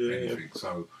trial or anything.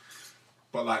 So,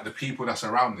 but like the people that's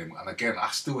around him, and again, I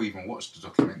still even watched the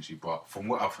documentary. But from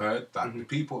what I've heard, that the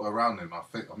people around him, I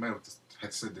think I may have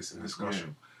had said this in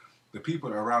discussion. The people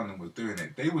that around them was doing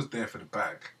it. They was there for the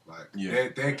bag. Like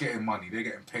they're getting money. They're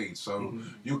getting paid. So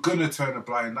you're gonna turn a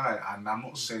blind eye. And I'm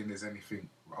not saying there's anything.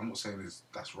 I'm not saying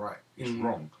that's right. It's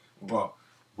wrong. But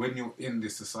when you're in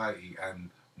this society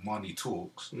and money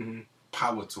talks,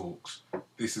 power talks.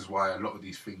 This is why a lot of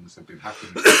these things have been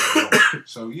happening for so long.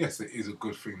 So yes, it is a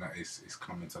good thing that it's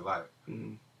coming to light.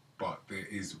 But there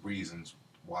is reasons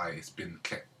why it's been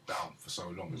kept down for so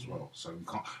long as well. So you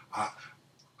can't.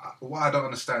 What I don't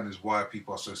understand is why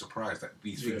people are so surprised that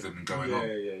these things have been going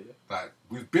on. Like,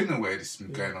 we've been aware this has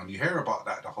been going on. You hear about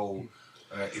that, the whole,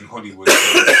 in Hollywood,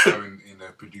 going in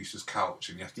a producer's couch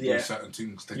and you have to do certain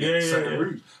things to get certain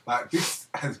routes. Like, this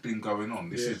has been going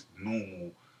on. This is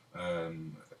normal,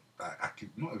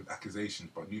 not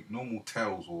accusations, but normal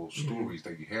tales or stories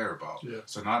that you hear about.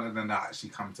 So now that they're actually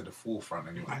coming to the forefront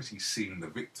and you're actually seeing the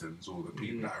victims or the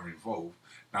people that are involved,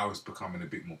 now it's becoming a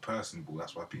bit more personable.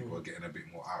 That's why people are getting a bit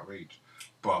more outraged.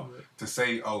 But to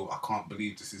say, "Oh, I can't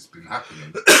believe this has been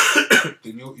happening,"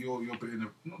 then you're being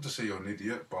not to say you're an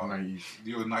idiot, but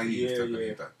you're naive to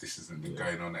believe that this hasn't been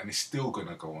going on and it's still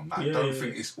gonna go on. I don't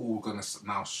think it's all gonna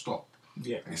now stop.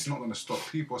 It's not going to stop.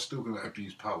 People are still going to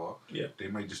abuse power. They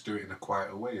may just do it in a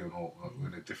quieter way or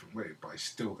in a different way, but it's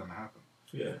still going to happen.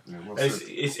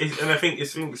 And I think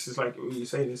this is like what you're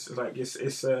saying. It's like it's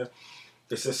a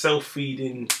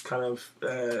self-feeding kind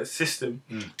of system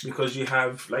because you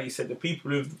have, like you said, the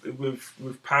people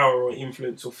with power or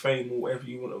influence or fame or whatever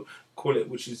you want to call it,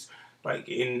 which is like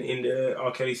in the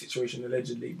R. Kelly situation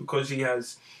allegedly, because he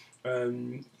has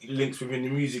links within the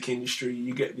music industry.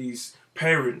 You get these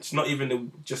parents, not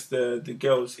even just the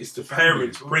girls, it's the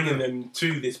parents bringing them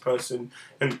to this person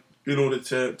and in order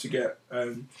to get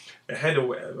ahead or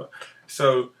whatever.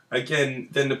 So again,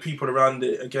 then the people around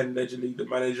it, again, allegedly the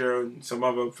manager and some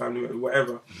other family member,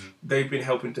 whatever, they've been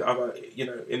helping to either,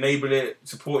 enable it,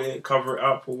 support it, cover it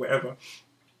up or whatever.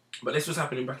 But this was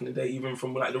happening back in the day, even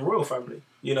from like the royal family.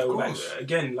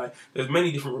 There's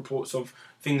many different reports of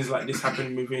things like this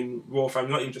happening within royal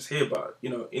family, not even just here, but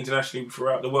internationally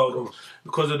throughout the world,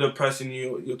 because of the person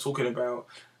you're talking about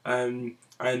and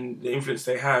the influence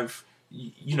they have.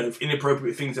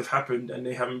 Inappropriate things have happened and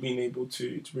they haven't been able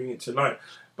to bring it to light.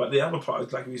 But the other part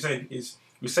is, like we were saying, is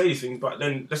we say these things, but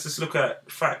then let's just look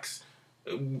at facts.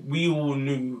 We all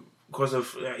knew. Because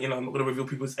of, I'm not going to reveal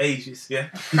people's ages,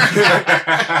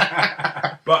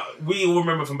 but we all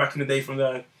remember from back in the day from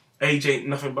the age ain't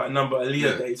nothing but a number.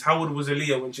 Aaliyah days. How old was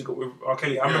Aaliyah when she got with R.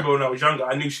 Kelly? I remember when I was younger,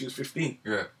 I knew she was 15.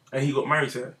 Yeah. And he got married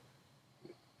to her.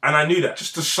 And I knew that.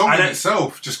 Just the song in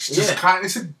itself, just kind.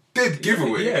 It's a dead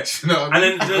giveaway. Yeah. You know what I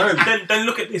mean? And then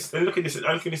look at this. I look at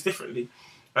this differently.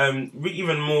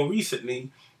 Even more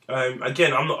recently,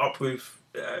 again, I'm not up with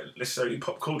necessarily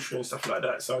pop culture and stuff like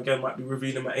that. So again, might be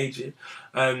revealing my age here.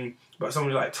 But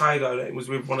somebody like Tyga that was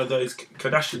with one of those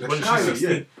Kardashians when she's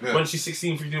 16, when she's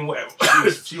 16, 15,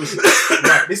 whatever. She was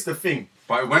like, this is the thing.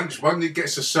 But when it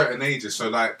gets to certain ages, so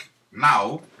like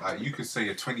now, like you could say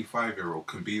a 25-year-old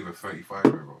can be with a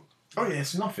 35-year-old. Oh yeah,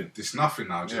 it's nothing. It's nothing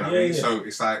now. Do you know what I mean? So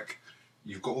it's like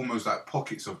you've got almost like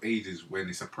pockets of ages when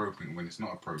it's appropriate and when it's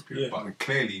not appropriate. But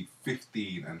clearly,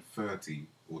 15 and 30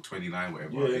 or 29,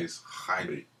 whatever, is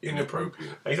highly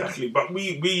inappropriate. Exactly. But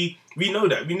we know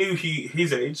that. We knew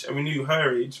his age and we knew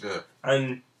her age. Yeah.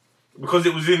 And because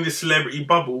it was in this celebrity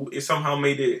bubble, it somehow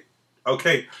made it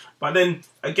okay. But then,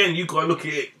 again, you got to look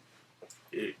at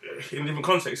it in different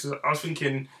contexts. I was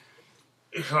thinking,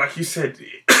 like you said,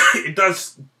 it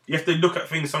does... You have to look at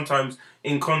things sometimes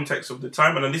in context of the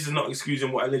time. And this is not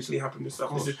excusing what allegedly happened and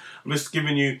stuff. I'm just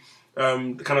giving you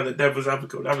kind of the devil's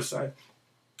advocate on the other side.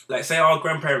 Like, say our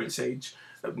grandparents' age,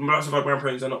 most of our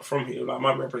grandparents are not from here. Like,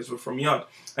 my grandparents were from Yard.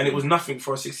 And it was nothing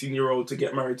for a 16-year-old to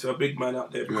get married to a big man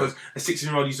out there because a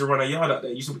 16-year-old used to run a yard out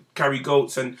there. Used to carry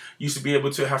goats and used to be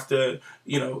able to have to,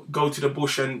 go to the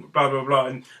bush and blah, blah, blah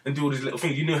and do all these little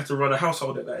things. You knew how to run a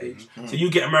household at that age. So you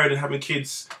getting married and having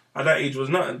kids at that age was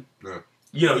nothing. Yeah.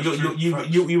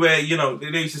 You wear,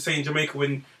 they used to say in Jamaica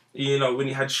when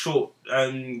you had short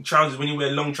trousers, when you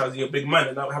wear long trousers, you're a big man.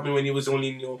 And that happened when you was only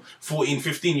in your 14,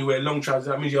 15, you wear long trousers,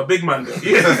 that means you're a big man.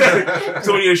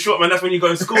 So when you're a short man, that's when you go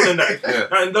in school and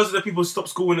that. And those are the people who stopped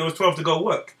school when they was 12 to go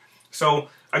work. So,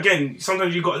 again,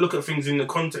 sometimes you've got to look at things in the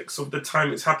context of the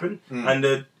time it's happened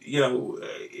and,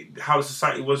 how the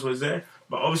society was there.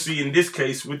 But obviously in this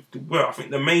case, I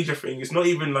think the major thing is not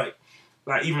even like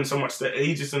even so much the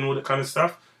ages and all that kind of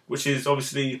stuff, which is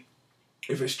obviously,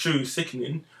 if it's true,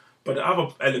 sickening. But the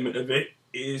other element of it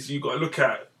is you got to look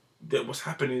at what's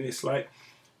happening. It's like,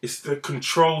 it's the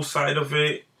control side of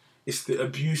it, it's the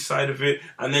abuse side of it,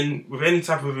 and then with any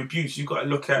type of abuse, you got to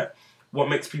look at what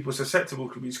makes people susceptible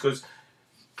to abuse, because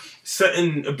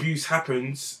certain abuse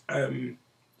happens,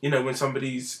 when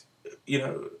somebody's,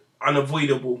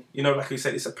 unavoidable. Like I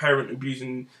said, it's a parent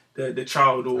abusing the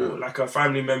child, or like a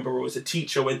family member, or it's a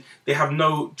teacher, when they have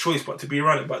no choice but to be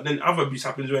around it. But then other abuse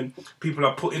happens when people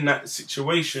are put in that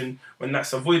situation when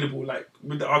that's avoidable. Like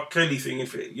with the R. Kelly thing,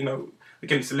 if it,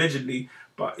 again, it's allegedly,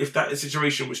 but if that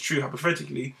situation was true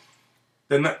hypothetically,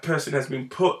 then that person has been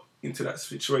put into that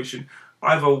situation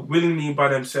either willingly by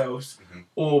themselves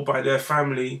or by their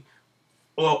family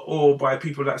or by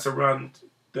people that surround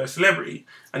the celebrity.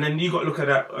 And then you got to look at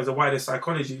that as a wider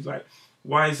psychology. Like,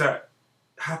 why is that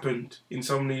happened in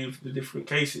so many of the different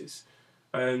cases?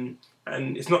 And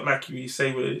it's not like you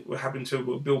say what happened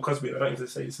to Bill Cosby. I don't have to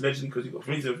say it's allegedly because he got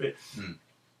convicted of it.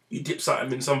 You dip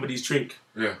something in somebody's drink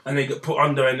and they get put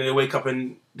under and then they wake up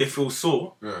and they feel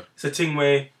sore. It's a thing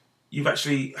where you've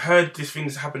actually heard these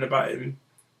things happen about him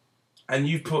and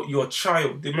you put your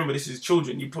child, remember this is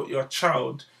children, you put your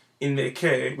child in their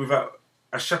care without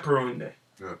a chaperone there.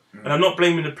 And I'm not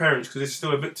blaming the parents because they're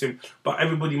still a victim, but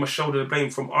everybody must shoulder the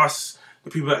blame, from us, the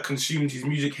people that consumed his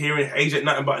music, hearing age at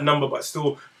nothing but a number, but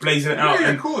still blazing it out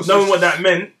and knowing what that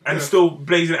meant and still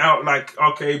blazing it out like,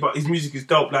 okay, but his music is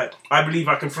dope. Like, I Believe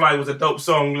I Can Fly was a dope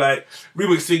song, like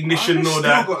Remix to Ignition and all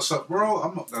that. Got some, bro,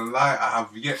 I'm not gonna lie, I have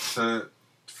yet to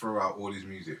throw out all his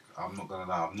music. I'm not gonna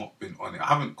lie, I've not been on it. I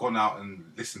haven't gone out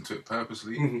and listened to it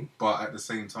purposely, but at the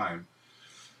same time,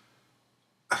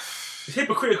 it's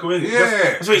hypocritical, isn't it?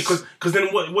 Yeah. That's because then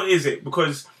what is it?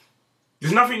 Because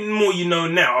there's nothing more you know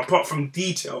now apart from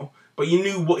detail, but you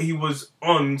knew what he was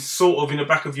on sort of in the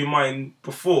back of your mind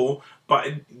before, but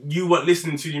you weren't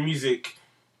listening to the music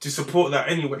to support that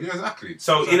anyway. Yeah, exactly.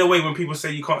 So in a way, when people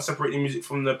say you can't separate the music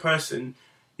from the person,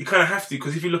 you kind of have to,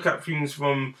 because if you look at things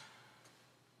from,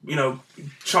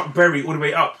 Chuck Berry all the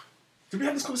way up. Did we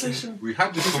have this conversation? We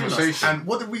had this conversation. And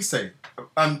what did we say?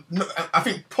 No, I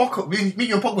think Poc,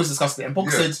 me and Poc was discussing it, and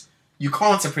Poc said you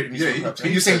can't separate the music from the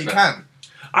person. You're saying you can.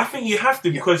 I think you have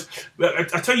to, because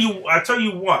I tell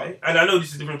you why, and I know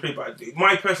this is different people, but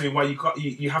my personally why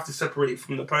you have to separate it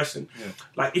from the person.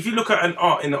 Like, if you look at an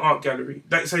art in the art gallery,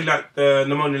 like say like the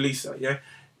Mona Lisa,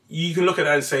 you can look at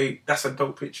that and say that's a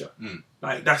dope picture.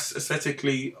 Like, that's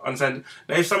aesthetically unsound.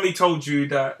 Now, if somebody told you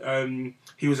that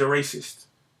he was a racist,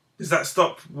 does that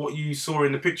stop what you saw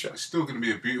in the picture? It's still going to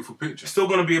be a beautiful picture. It's still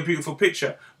going to be a beautiful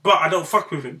picture, but I don't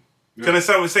fuck with him. Do you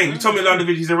understand what I'm saying? You told me Lando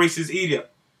he's a racist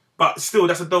idiot. But still,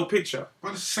 that's a dope picture.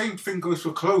 But the same thing goes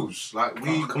for clothes. Like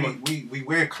we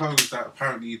wear clothes that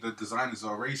apparently the designers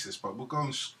are racist, but we'll go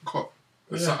and cop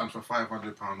something for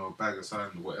 £500 or a bag of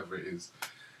something or whatever it is,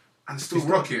 and still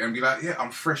rock it and be like, yeah,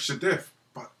 I'm fresh to death.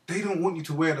 But they don't want you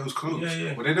to wear those clothes,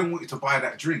 or they don't want you to buy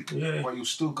that drink. But you'll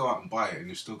still go out and buy it, and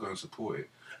you'll still go and support it.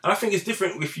 And I think it's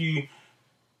different if you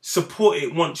support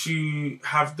it once you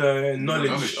have the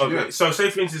knowledge of it. So, say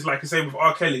for instance, like I say with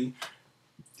R. Kelly.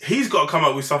 He's got to come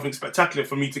up with something spectacular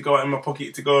for me to go out in my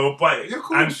pocket to go and buy it. Yeah, of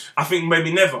and course. I think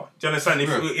maybe never. Do you understand?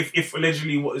 If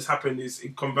allegedly what has happened is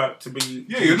it come back to be...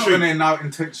 Yeah, you're not going to now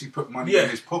intentionally put money in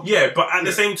his pocket. Yeah, but at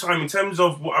the same time, in terms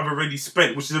of what I've already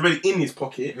spent, which is already in his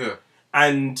pocket,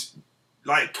 and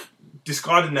like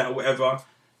discarding that or whatever...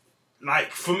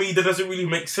 Like, for me, that doesn't really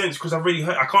make sense because I've already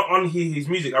heard... I can't unhear his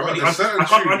music. I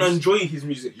can't unenjoy his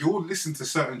music. You'll listen to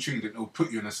certain tunes and it'll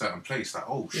put you in a certain place. Like,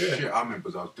 oh, shit, I remember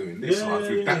I was doing this. Or I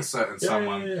feel that certain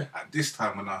someone at this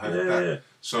time when I heard that.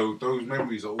 So those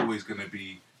memories are always going to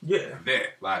be there.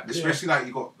 Like, especially like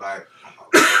you got, like...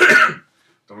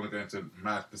 don't want to go into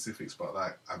mad specifics, but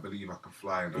like, I Believe I Can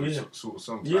Fly and those sort of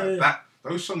songs. Like that.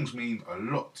 Those songs mean a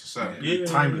lot to certain people.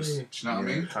 Timeless. Do you know what I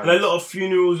mean? And a lot of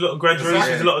funerals, a lot of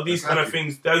graduations, a lot of these kind of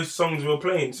things, those songs were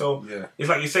playing. So it's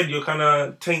like you said, you're kind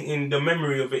of tainting the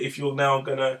memory of it if you're now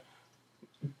going to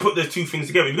put the two things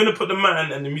together. You're going to put the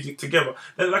man and the music together.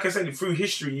 Then, like I said, through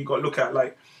history, you got to look at,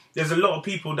 like, there's a lot of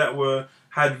people that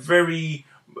had very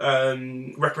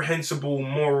reprehensible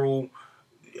moral,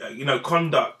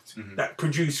 conduct that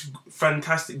produce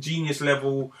fantastic genius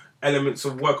level elements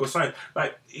of work or science.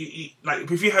 Like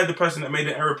if you heard the person that made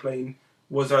an aeroplane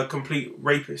was a complete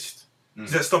rapist,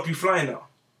 does that stop you flying now?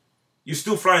 You're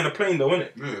still flying a plane though, isn't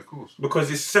it? Yeah, of course. Because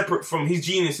it's separate from his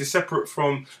genius, is separate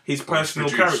from his personal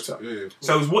character. Yeah,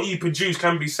 so what you produce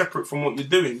can be separate from what you're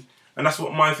doing. And that's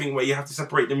what my thing, where you have to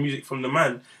separate the music from the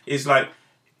man, is like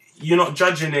you're not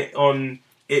judging it on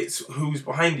who's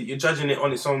behind it, you're judging it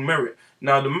on its own merit.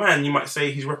 Now the man, you might say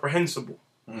he's reprehensible.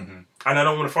 And I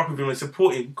don't want to fuck with him and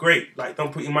support him. Great. Like,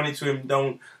 don't put your money to him.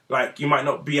 Don't, like, you might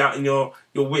not be out in your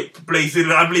whip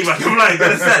blazing. I Believe I Can Fly. You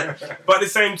understand? But at the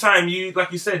same time, you, like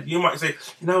you said, you might say,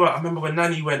 you know what, I remember when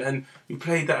Nanny went and we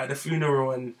played that at the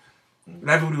funeral and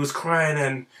everybody was crying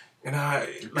and, you know,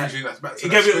 like, it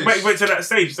gave it back to that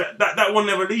stage. That will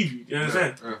never leave you. You know what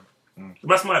I'm saying?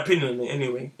 That's my opinion on it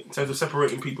anyway, in terms of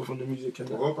separating people from the music. And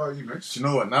what about you, mate? Do you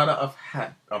know what? Now that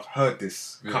I've heard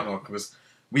this, because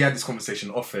we had this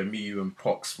conversation off air, me, you, and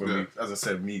Pox. When we, as I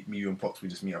said, me, you, and Pox, we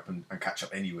just meet up and catch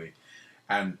up anyway.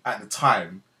 And at the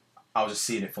time, I was just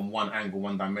seeing it from one angle,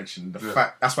 one dimension. The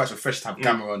fact that's why it's refreshing to have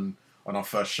Gamma on our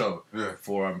first show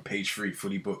for page 3,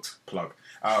 fully booked plug.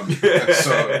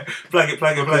 So plug it.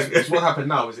 Because what happened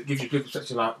now is it gives you good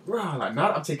perspective. Like, now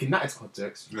that I'm taking that into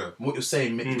context, what you're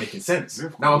saying making sense.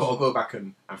 Now I've got to go back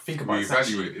and think about it.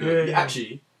 Evaluate.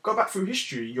 Actually, go back through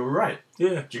history. You're right. Do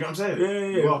you get what I'm saying?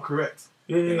 Yeah. You are correct.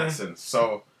 In that sense.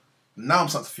 So now I'm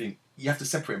starting to think you have to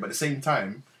separate, but at the same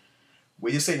time, where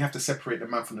you're saying you have to separate the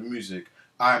man from the music,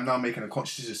 I am now making a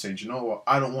conscious decision saying, do you know what,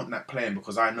 I don't want that playing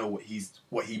because I know what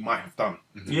he might have done.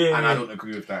 And I don't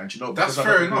agree with that. And do you know, that's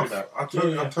fair enough. I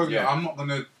told you, I'm not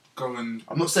gonna go and...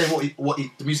 I'm not saying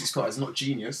the music's got is not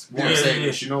genius. What I'm saying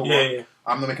is, you know what,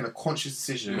 I'm not making a conscious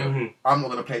decision. I'm not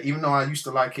going to play it. Even though I used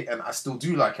to like it and I still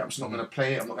do like it, I'm just not going to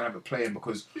play it. I'm not going to have it playing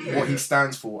because what he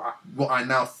stands for, what I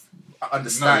now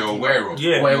understand. No, you're aware of.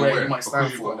 Where he might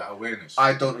stand for. That awareness.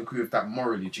 I don't agree with that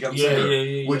morally. Do you get what I'm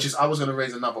saying? Which is, I was going to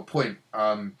raise another point.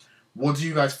 What do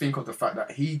you guys think of the fact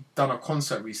that he done a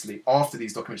concert recently after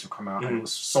these documentaries have come out and it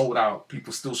was sold out,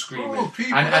 people still screaming,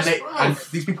 and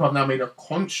these people have now made a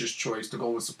conscious choice to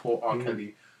go and support R.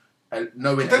 Kelly,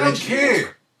 knowing they don't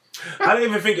care. I don't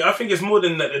even think. I think it's more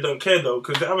than that they don't care though,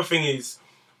 because the other thing is,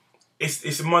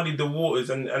 it's muddied the waters,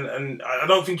 and I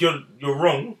don't think you're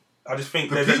wrong. I just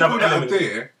think there's another element. The people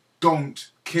that are there don't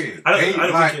care. I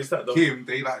don't think it's that though.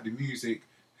 They like the music.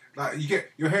 Like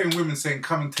you're hearing women saying,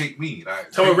 "Come and take me."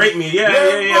 Like, come and rape me.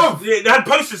 Yeah. They had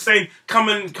posters saying, "Come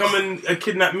and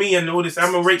kidnap me," and all this.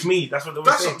 I'm gonna rape me. That's what they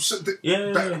were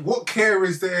saying. What care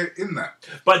is there in that?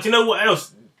 But do you know what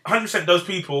else? 100% those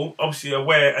people obviously are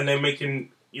aware and they're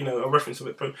making a reference of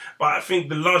it. But I think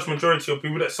the large majority of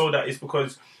people that saw that is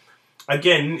because,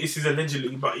 again, this is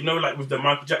allegedly, but like with the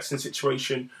Michael Jackson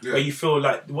situation, where you feel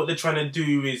like what they're trying to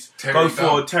do is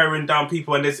tearing down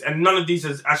people, and none of these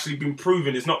has actually been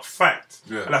proven. It's not fact.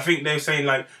 And I think they're saying,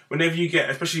 like, whenever you get,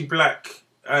 especially black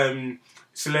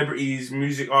celebrities,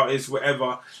 music artists,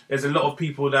 whatever, there's a lot of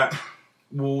people that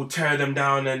will tear them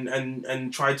down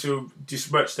and try to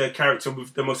disparage their character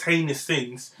with the most heinous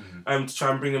things to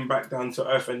try and bring them back down to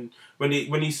earth. And when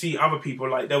you see other people,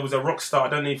 like there was a rock star, I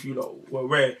don't know if you lot were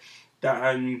aware,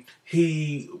 that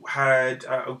he had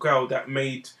a girl that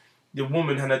made the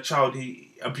woman and her child,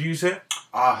 he abused her.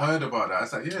 I heard about that.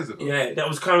 That's like years ago. Yeah, that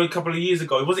was kind of a couple of years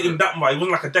ago. It wasn't even that much. It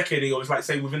wasn't like a decade ago. It was like,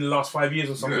 say, within the last 5 years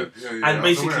or something. And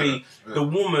basically, the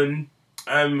woman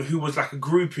who was like a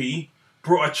groupie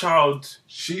brought a child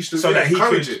so that he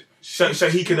could so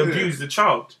he could abuse the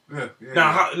child.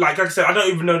 Now, like I said, I don't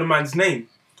even know the man's name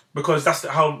because that's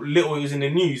how little it was in the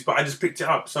news. But I just picked it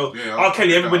up. So R.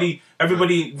 Kelly,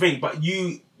 everybody think, but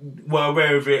you were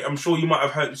aware of it. I'm sure you might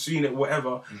have seen it,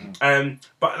 whatever.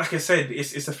 But like I said,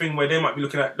 it's a thing where they might be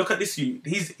looking at. Look at this youth.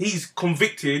 He's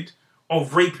convicted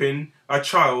of raping a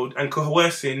child and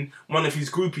coercing one of his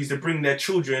groupies to bring their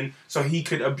children so he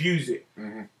could abuse it.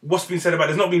 What's been said about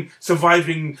there's not been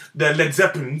surviving the Led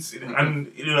Zeppelins and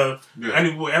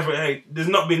and whatever. Hey, there's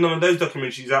not been none of those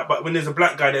documentaries out. But when there's a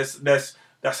black guy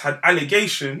that's had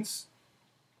allegations.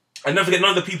 And don't forget,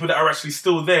 none of the people that are actually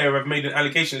still there have made an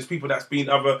allegation. There's people that's been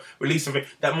either released of it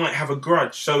that might have a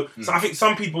grudge. So I think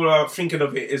some people are thinking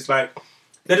of it as like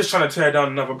they're just trying to tear down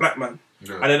another black man,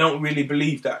 and they don't really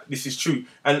believe that this is true.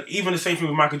 And even the same thing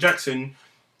with Michael Jackson.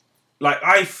 Like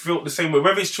I felt the same way.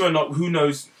 Whether it's true or not, who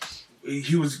knows?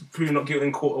 He was proven not guilty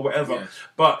in court or whatever. Yeah.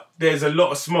 But there's a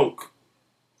lot of smoke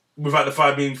without the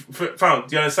fire being found.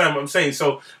 Do you understand what I'm saying?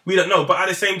 So we don't know. But at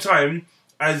the same time,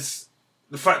 as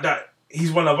the fact that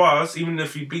he's one of ours, even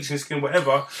if he bleached his skin,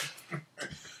 whatever.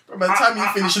 But by the time you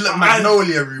finish, you look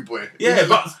Magnolia, rude boy. Yeah,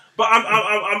 but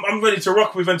I'm ready to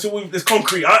rock with until there's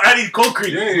concrete. I need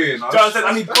concrete. Yeah.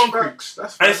 I need concrete.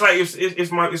 And it's like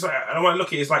it's like I want to look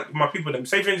at it, it's like my people. Them.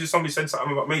 Say for instance, somebody said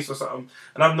something about Mace or something,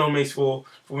 and I've known Mace for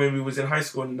when we was in high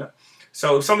school and that.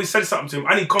 So if somebody said something to him,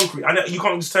 I need concrete. You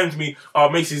can't just turn to me, oh,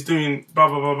 Mace is doing blah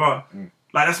blah blah blah.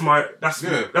 Like that's my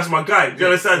guy. Do you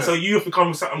understand? So you have to come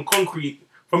with something concrete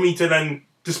for me to then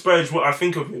disparage what I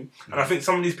think of him. And I think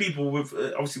some of these people, with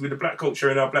obviously with the black culture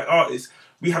and our black artists,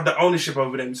 we have the ownership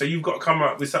over them. So you've got to come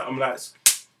up with something that's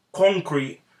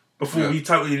concrete before we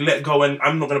totally let go and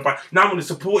I'm not going to buy. Now I'm going to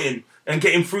support him and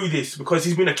get him through this because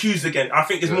he's been accused again. I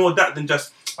think it's more of that than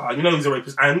just, he's a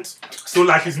rapist and still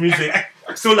like his music.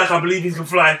 Still like I believe he can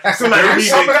fly. Still like his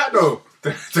music. Some of that though.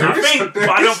 But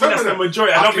I don't think that's the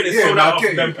majority. I don't think it's sold out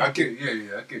of them. I get you.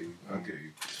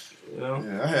 You know?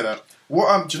 Yeah, I hear that.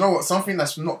 What do you know what? Something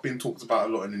that's not been talked about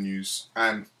a lot in the news,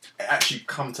 and it actually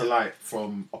come to light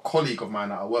from a colleague of mine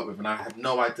that I work with, and I had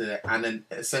no idea. And then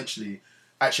essentially,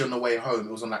 actually on the way home,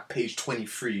 it was on like page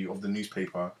 23 of the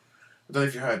newspaper. I don't know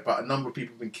if you heard, but a number of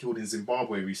people have been killed in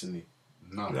Zimbabwe recently.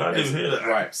 No, I didn't hear that.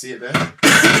 Right, see it there.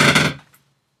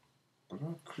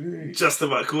 Just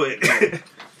about caught it.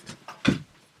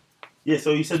 Yeah,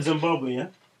 so you said Zimbabwe, yeah?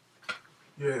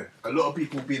 Yeah, a lot of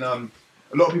people been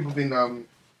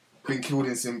killed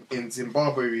in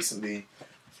Zimbabwe recently,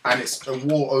 and it's a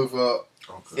war over.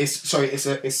 Okay.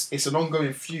 It's an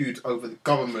ongoing feud over the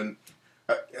government.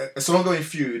 It's an ongoing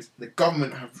feud. The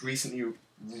government have recently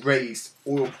raised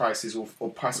oil prices or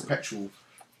price of petrol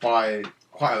by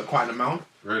quite an amount.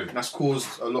 Really? And that's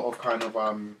caused a lot of kind of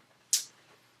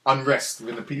unrest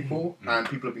within the people, and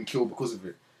people have been killed because of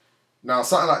it. Now,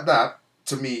 something like that,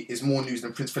 to me, is more news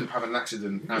than Prince Philip having an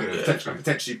accident and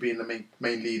potentially being the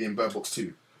main lead in Bird Box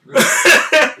 2.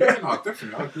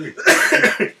 Definitely, I agree.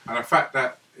 And the fact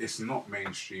that it's not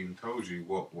mainstream tells you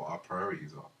what our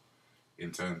priorities are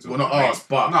in terms of... Well, not ours,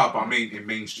 but... No, but I mean in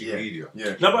mainstream media.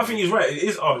 Yeah. No, but I think he's right. It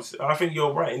is ours. I think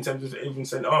you're right in terms of even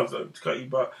saying ours, though, to cut you,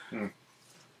 but...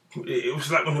 It was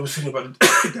like when they were saying about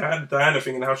the Diana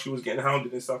thing and how she was getting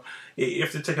hounded and stuff. You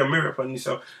have to take a mirror upon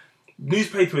yourself.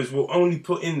 Newspapers will only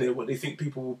put in there what they think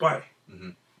people will buy.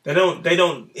 They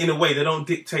don't, in a way, they don't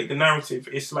dictate the narrative.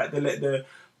 It's like they let the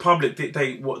public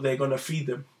dictate what they're going to feed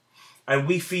them. And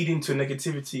we feed into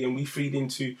negativity and we feed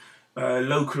into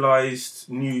localised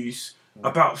news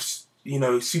about,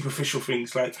 superficial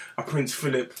things like a Prince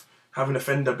Philip having a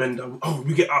fender bender. Oh,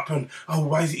 we get up and,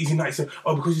 why is it easy night?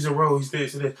 Oh, because he's a row, he's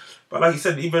this and this. But like you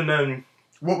said, even...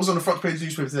 what was on the front page of the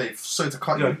newspaper today, sorry to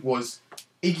cut you, was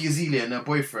Iggy Azalea and her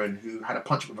boyfriend who had a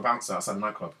punch-up with a bouncer outside a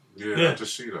nightclub. Yeah, I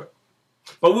just see that.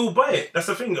 But we'll buy it. That's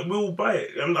the thing. We'll buy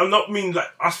it. I'm not mean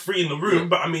like us three in the room,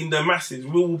 but I mean the masses.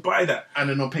 We will buy that. And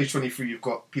then on page 23, you've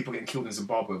got people getting killed in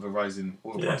Zimbabwe with a rise in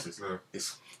oil prices.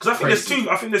 Because I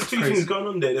think there's two things going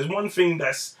on there. There's one thing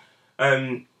that's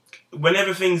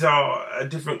whenever things are a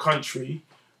different country,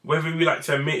 whether we like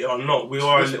to admit it or not, we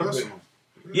are a little personal.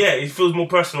 Bit. Yeah, it feels more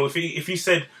personal. If you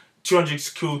said 200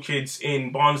 school kids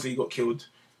in Barnsley got killed,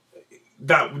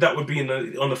 that would be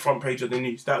on the front page of the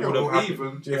news. That would have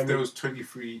happened. Even if there was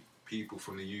 23 people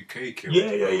from the UK killed.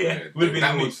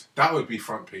 That would be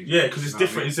front page. Yeah, because it's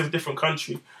different. It's a different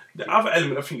country. The other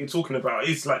element I think you're talking about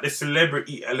is like the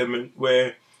celebrity element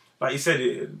where, like you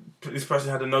said, this person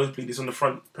had a nosebleed. It's on the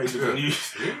front page of the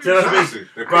news. Yeah, Do you know what I mean?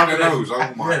 They break their nose.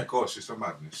 Oh my gosh, it's a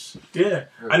madness. Yeah,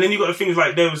 and then you got the things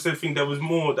like there was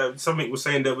more. That something was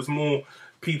saying there was more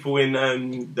people in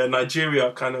the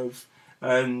Nigeria kind of,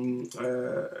 like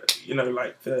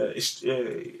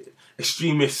the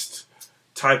extremist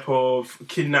type of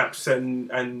kidnaps and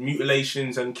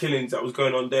mutilations and killings that was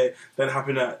going on there that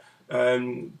happened at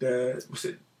the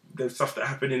stuff that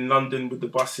happened in London with the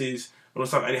buses and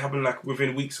stuff, and it happened like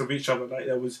within weeks of each other. Like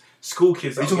there was school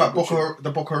kids. Are you talking about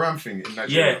the Boko Haram thing in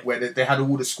Nigeria, where they had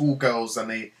all the schoolgirls and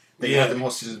they had them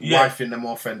hostages, wifing them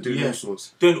off and doing all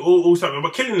sorts, doing all stuff,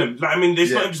 but killing them. Like I mean,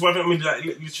 it's not just wifing. I mean, like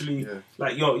literally,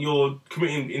 like you're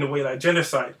committing in a way like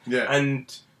genocide. Yeah,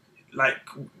 and like.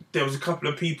 There was a couple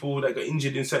of people that got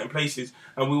injured in certain places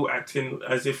and we were acting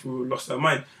as if we lost our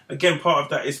mind. Again, part of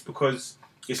that is because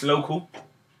it's local.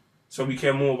 So we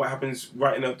care more what happens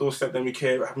right in our doorstep than we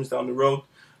care what happens down the road.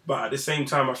 But at the same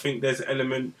time, I think there's an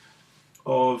element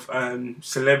of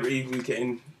celebrity who's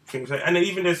getting things like... And then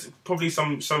even there's probably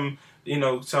some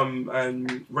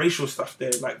racial stuff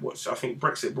there, like what I think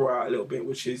Brexit brought out a little bit,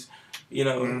 which is,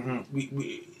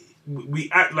 we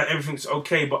act like everything's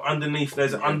okay, but underneath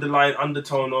there's an underlying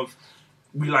undertone of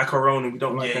we like our own and we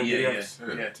don't like anybody else. Do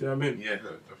you know what I mean? Yeah,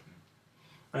 definitely.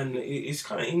 And it's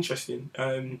kind of interesting.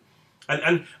 And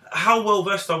how well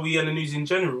versed are we in the news in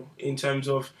general in terms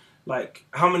of like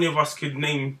how many of us could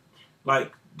name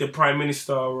like the Prime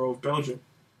Minister of Belgium?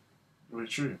 Very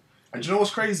true. And do you know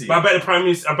what's crazy? But I bet the Prime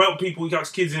Minister, about people who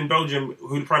got kids in Belgium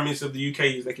who the Prime Minister of the UK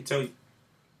is, they could tell you.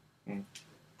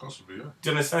 Possibly, yeah.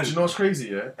 Do you understand? Do you know what's crazy,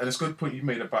 yeah? And it's a good point you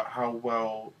made about how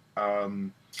well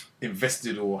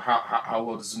invested or how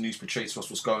well does the news portray to us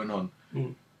what's going on.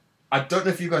 I don't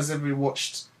know if you guys ever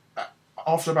watched,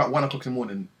 after about 1 o'clock in the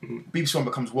morning, BBC One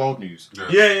becomes world news.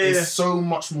 It's so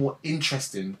much more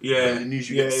interesting than the news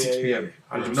you get at 6 p.m.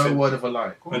 And no word of a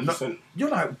lie. You're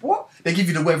like, what? They give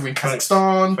you the weather in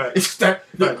Kazakhstan. It's that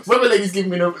the weather lady's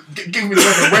giving me the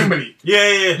weather in Wembley.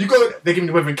 You go, they're giving me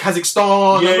the weather in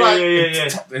Kazakhstan.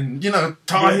 And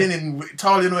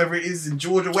Tallinn, wherever it is, in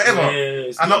Georgia, whatever.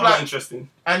 It's and I'm like, interesting.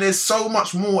 And there's so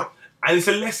much more. And it's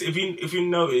a less, if you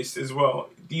notice as well,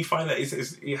 do you find that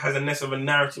it has a less of a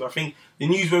narrative? I think the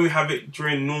news, when we have it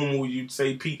during normal, you'd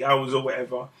say peak hours or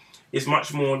whatever, it's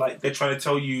much more like they're trying to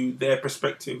tell you their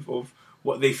perspective of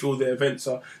what they feel their events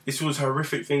are. This was a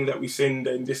horrific thing that we've seen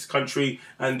in this country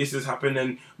and this has happened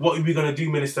and what are we going to do,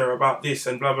 Minister, about this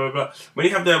and blah, blah, blah. When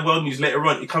you have their world news later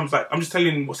on, it comes like, I'm just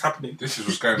telling you what's happening. This is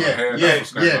what's going on here.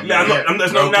 There's no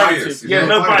narrative.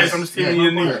 No bias. I'm just telling you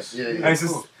the news. And it's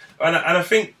just, and I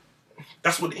think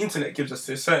that's what the internet gives us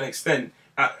to a certain extent.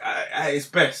 At its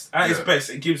best,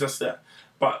 it gives us that.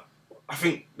 But I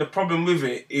think the problem with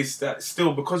it is that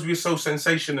still, because we're so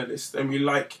sensationalist and we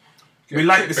like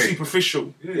the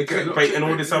superficial, the clickbait and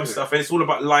all this other stuff, and it's all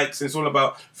about likes and it's all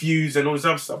about views and all this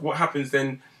other stuff. What happens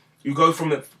then? You go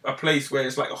from a place where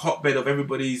it's like a hotbed of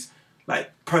everybody's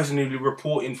like personally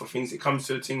reporting for things. It comes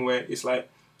to the thing where it's like,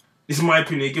 this is my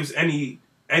opinion. It gives any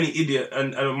idiot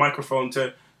and a microphone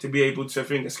to be able to, I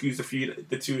think, excuse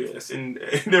the two of us in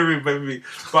the room, maybe.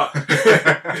 But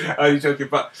I'm joking.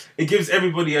 But it gives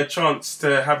everybody a chance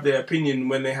to have their opinion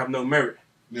when they have no merit.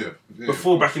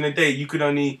 Before, back in the day, you could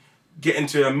only get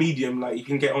into a medium, like you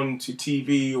can get onto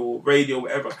TV or radio or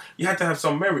whatever. You had to have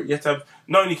some merit. You had to have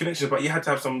not only connections, but you had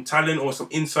to have some talent or some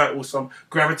insight or some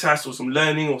gravitas or some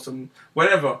learning or some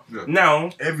whatever. Now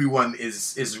everyone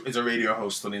is a radio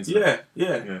host on the internet.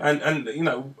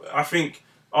 And I think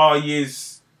our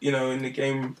years, in the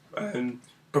game,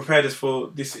 prepared us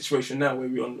for this situation now where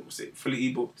we're on, fully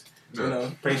e-booked,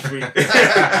 page 3,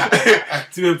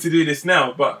 to be able to do this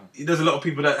now. But there's a lot of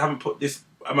people that haven't put this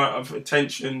amount of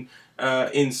attention,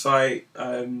 insight,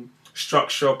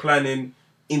 structure, planning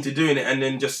into doing it, and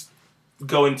then just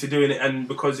go into doing it. And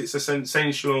because it's a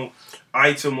sensational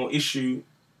item or issue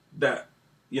that,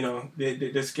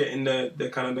 they're just getting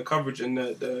the kind of the coverage and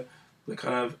the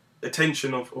kind of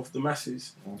attention of the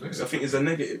masses. So I think it's a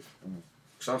negative.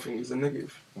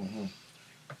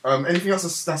 Anything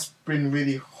else that's been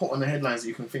really hot on the headlines that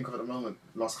you can think of at the moment,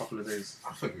 last couple of days?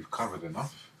 I think we've covered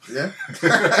enough. Yeah?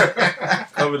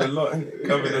 Covered a lot, innit?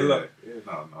 A lot. Yeah,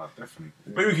 no, definitely.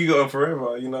 Maybe we could go on forever,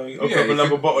 open up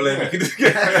another bottle and you could just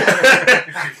get...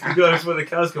 you go before the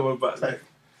cows come on back.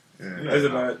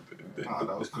 That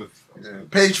was good.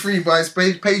 Page 3, guys.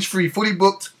 Page 3. Fully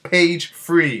booked. Page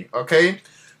 3. Okay?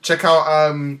 Check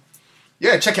out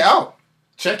Yeah, check it out.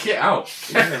 Check it out.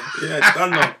 Yeah,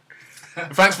 done now.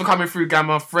 Thanks for coming through,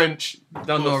 Gamma. French,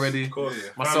 done already. Of course.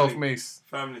 Myself, Family. Mace.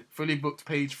 Family. Fully booked,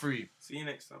 page 3. See you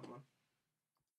next time, man.